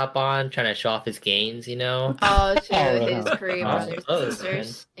tank top on, trying to show off his gains, you know? Oh, true. Oh, His wow. Korean Oh, brothers and close, man.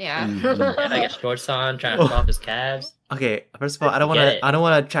 sisters. Yeah. Yeah, like a shorts on, trying to show off his calves. Okay, first of all, I don't Get want it. to. I don't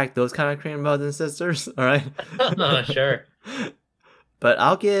want to attract those kind of Korean brothers and sisters. All right. Oh, sure. But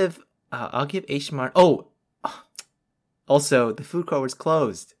I'll give H Mart. Oh, also the food court was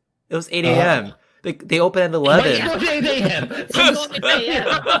closed. It was 8 a.m. They open at 11 Why you go to 8 a.m.?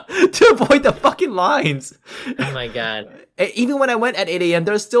 to avoid the fucking lines. Oh my god. Even when I went at 8 a.m.,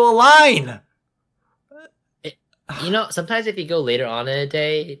 there's still a line. You know, sometimes if you go later on in a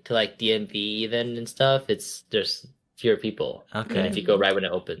day to like DMV even and stuff, there's fewer people. Okay. Than if you go right when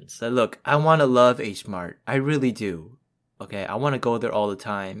it opens. So look, I want to love H Mart. I really do. Okay, I want to go there all the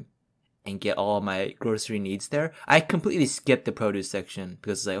time and get all my grocery needs there. I completely skipped the produce section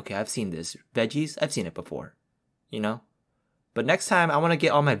because it's like, okay, I've seen this. Veggies, I've seen it before. You know? But next time, I want to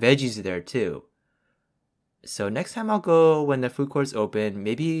get all my veggies there too. So next time I'll go when the food court's open,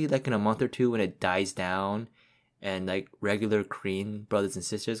 maybe like in a month or two when it dies down and like regular Korean brothers and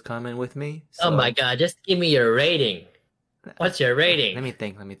sisters come in with me. Oh So- my god, just give me your rating. What's your rating? Let me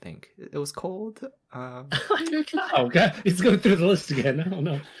think. It was cold. Oh, God. He's going through the list again. I don't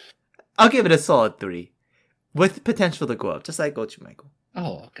know. I'll give it a solid 3. With potential to go up, just like Gochu Michael.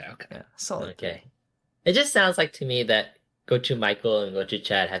 Oh, okay. Yeah, solid. Okay. It just sounds like to me that Go to Michael and Go to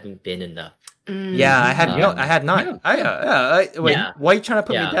Chad haven't been enough. Yeah, I have I have not. Yeah. Wait, Yeah. why are you trying to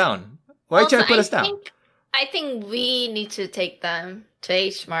put Yeah. me down? Why are you trying to put us down? I think we need to take them to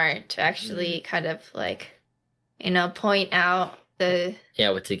H Mart to actually kind of like, point out the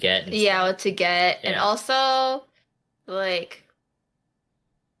What to get. and what to get, and Yeah. also like,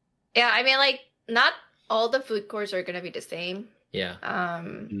 I mean, like not all the food courts are gonna be the same. Yeah.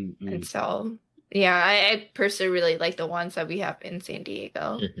 And so I personally really like the ones that we have in San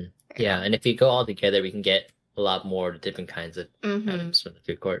Diego. Mhm. Yeah, and if we go all together, we can get a lot more different kinds of Hmm items from the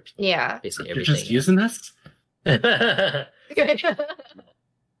food court. Yeah. Basically You're just everything. using us? Show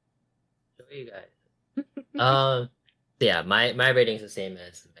you guys. Yeah, my rating's the same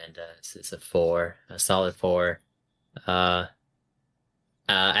as Amanda. It's a 4, a solid 4. I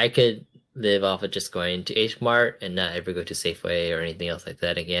could live off of just going to H Mart and not ever go to Safeway or anything else like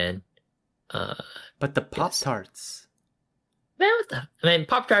that again. But the Pop Tarts. Man, what the? I mean,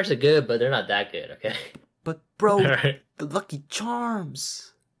 Pop Tarts are good, but they're not that good. Okay. But bro, Alright. the Lucky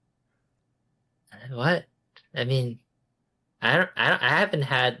Charms. What? I mean, I haven't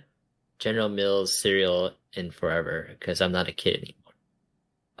had General Mills cereal in forever because I'm not a kid anymore.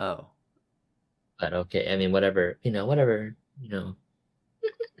 Oh. But okay, I mean, whatever, what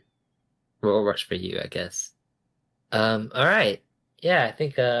works for you, I guess. All right. Yeah, I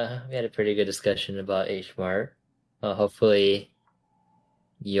think we had a pretty good discussion about H Mart. Hopefully,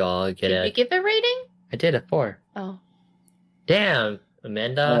 you all get Did a. you give a rating? I did a 4. Oh. Damn,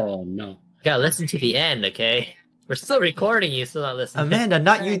 Amanda, Oh, no. you gotta listen to the end, okay? We're still recording. You still not listening. Amanda,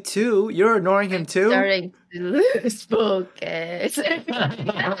 not you too. You're ignoring him too. Starting to lose focus.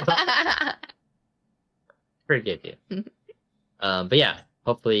 Forgive you. But yeah,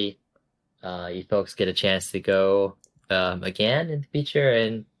 hopefully, you folks get a chance to go again in the future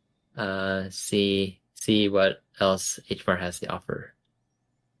and see what else H Mart has to offer.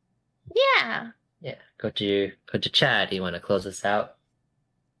 Yeah. Yeah, go to Chad. You want to close us out?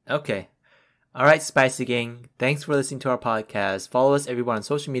 Okay. All right, Spicy Gang. Thanks for listening to our podcast. Follow us everywhere on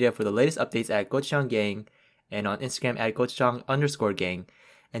social media for the latest updates at Gochujang Gang and on Instagram at Gochujang_gang.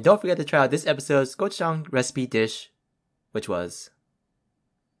 And don't forget to try out this episode's gochujang recipe dish, which was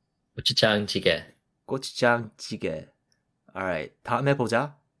고추장 찌개. gochujang jjigae. Alright, 다음에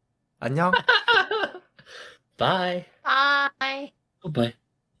보자. 안녕. Bye. Bye. Oh, bye.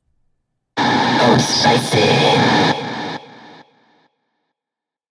 Oh, spicy.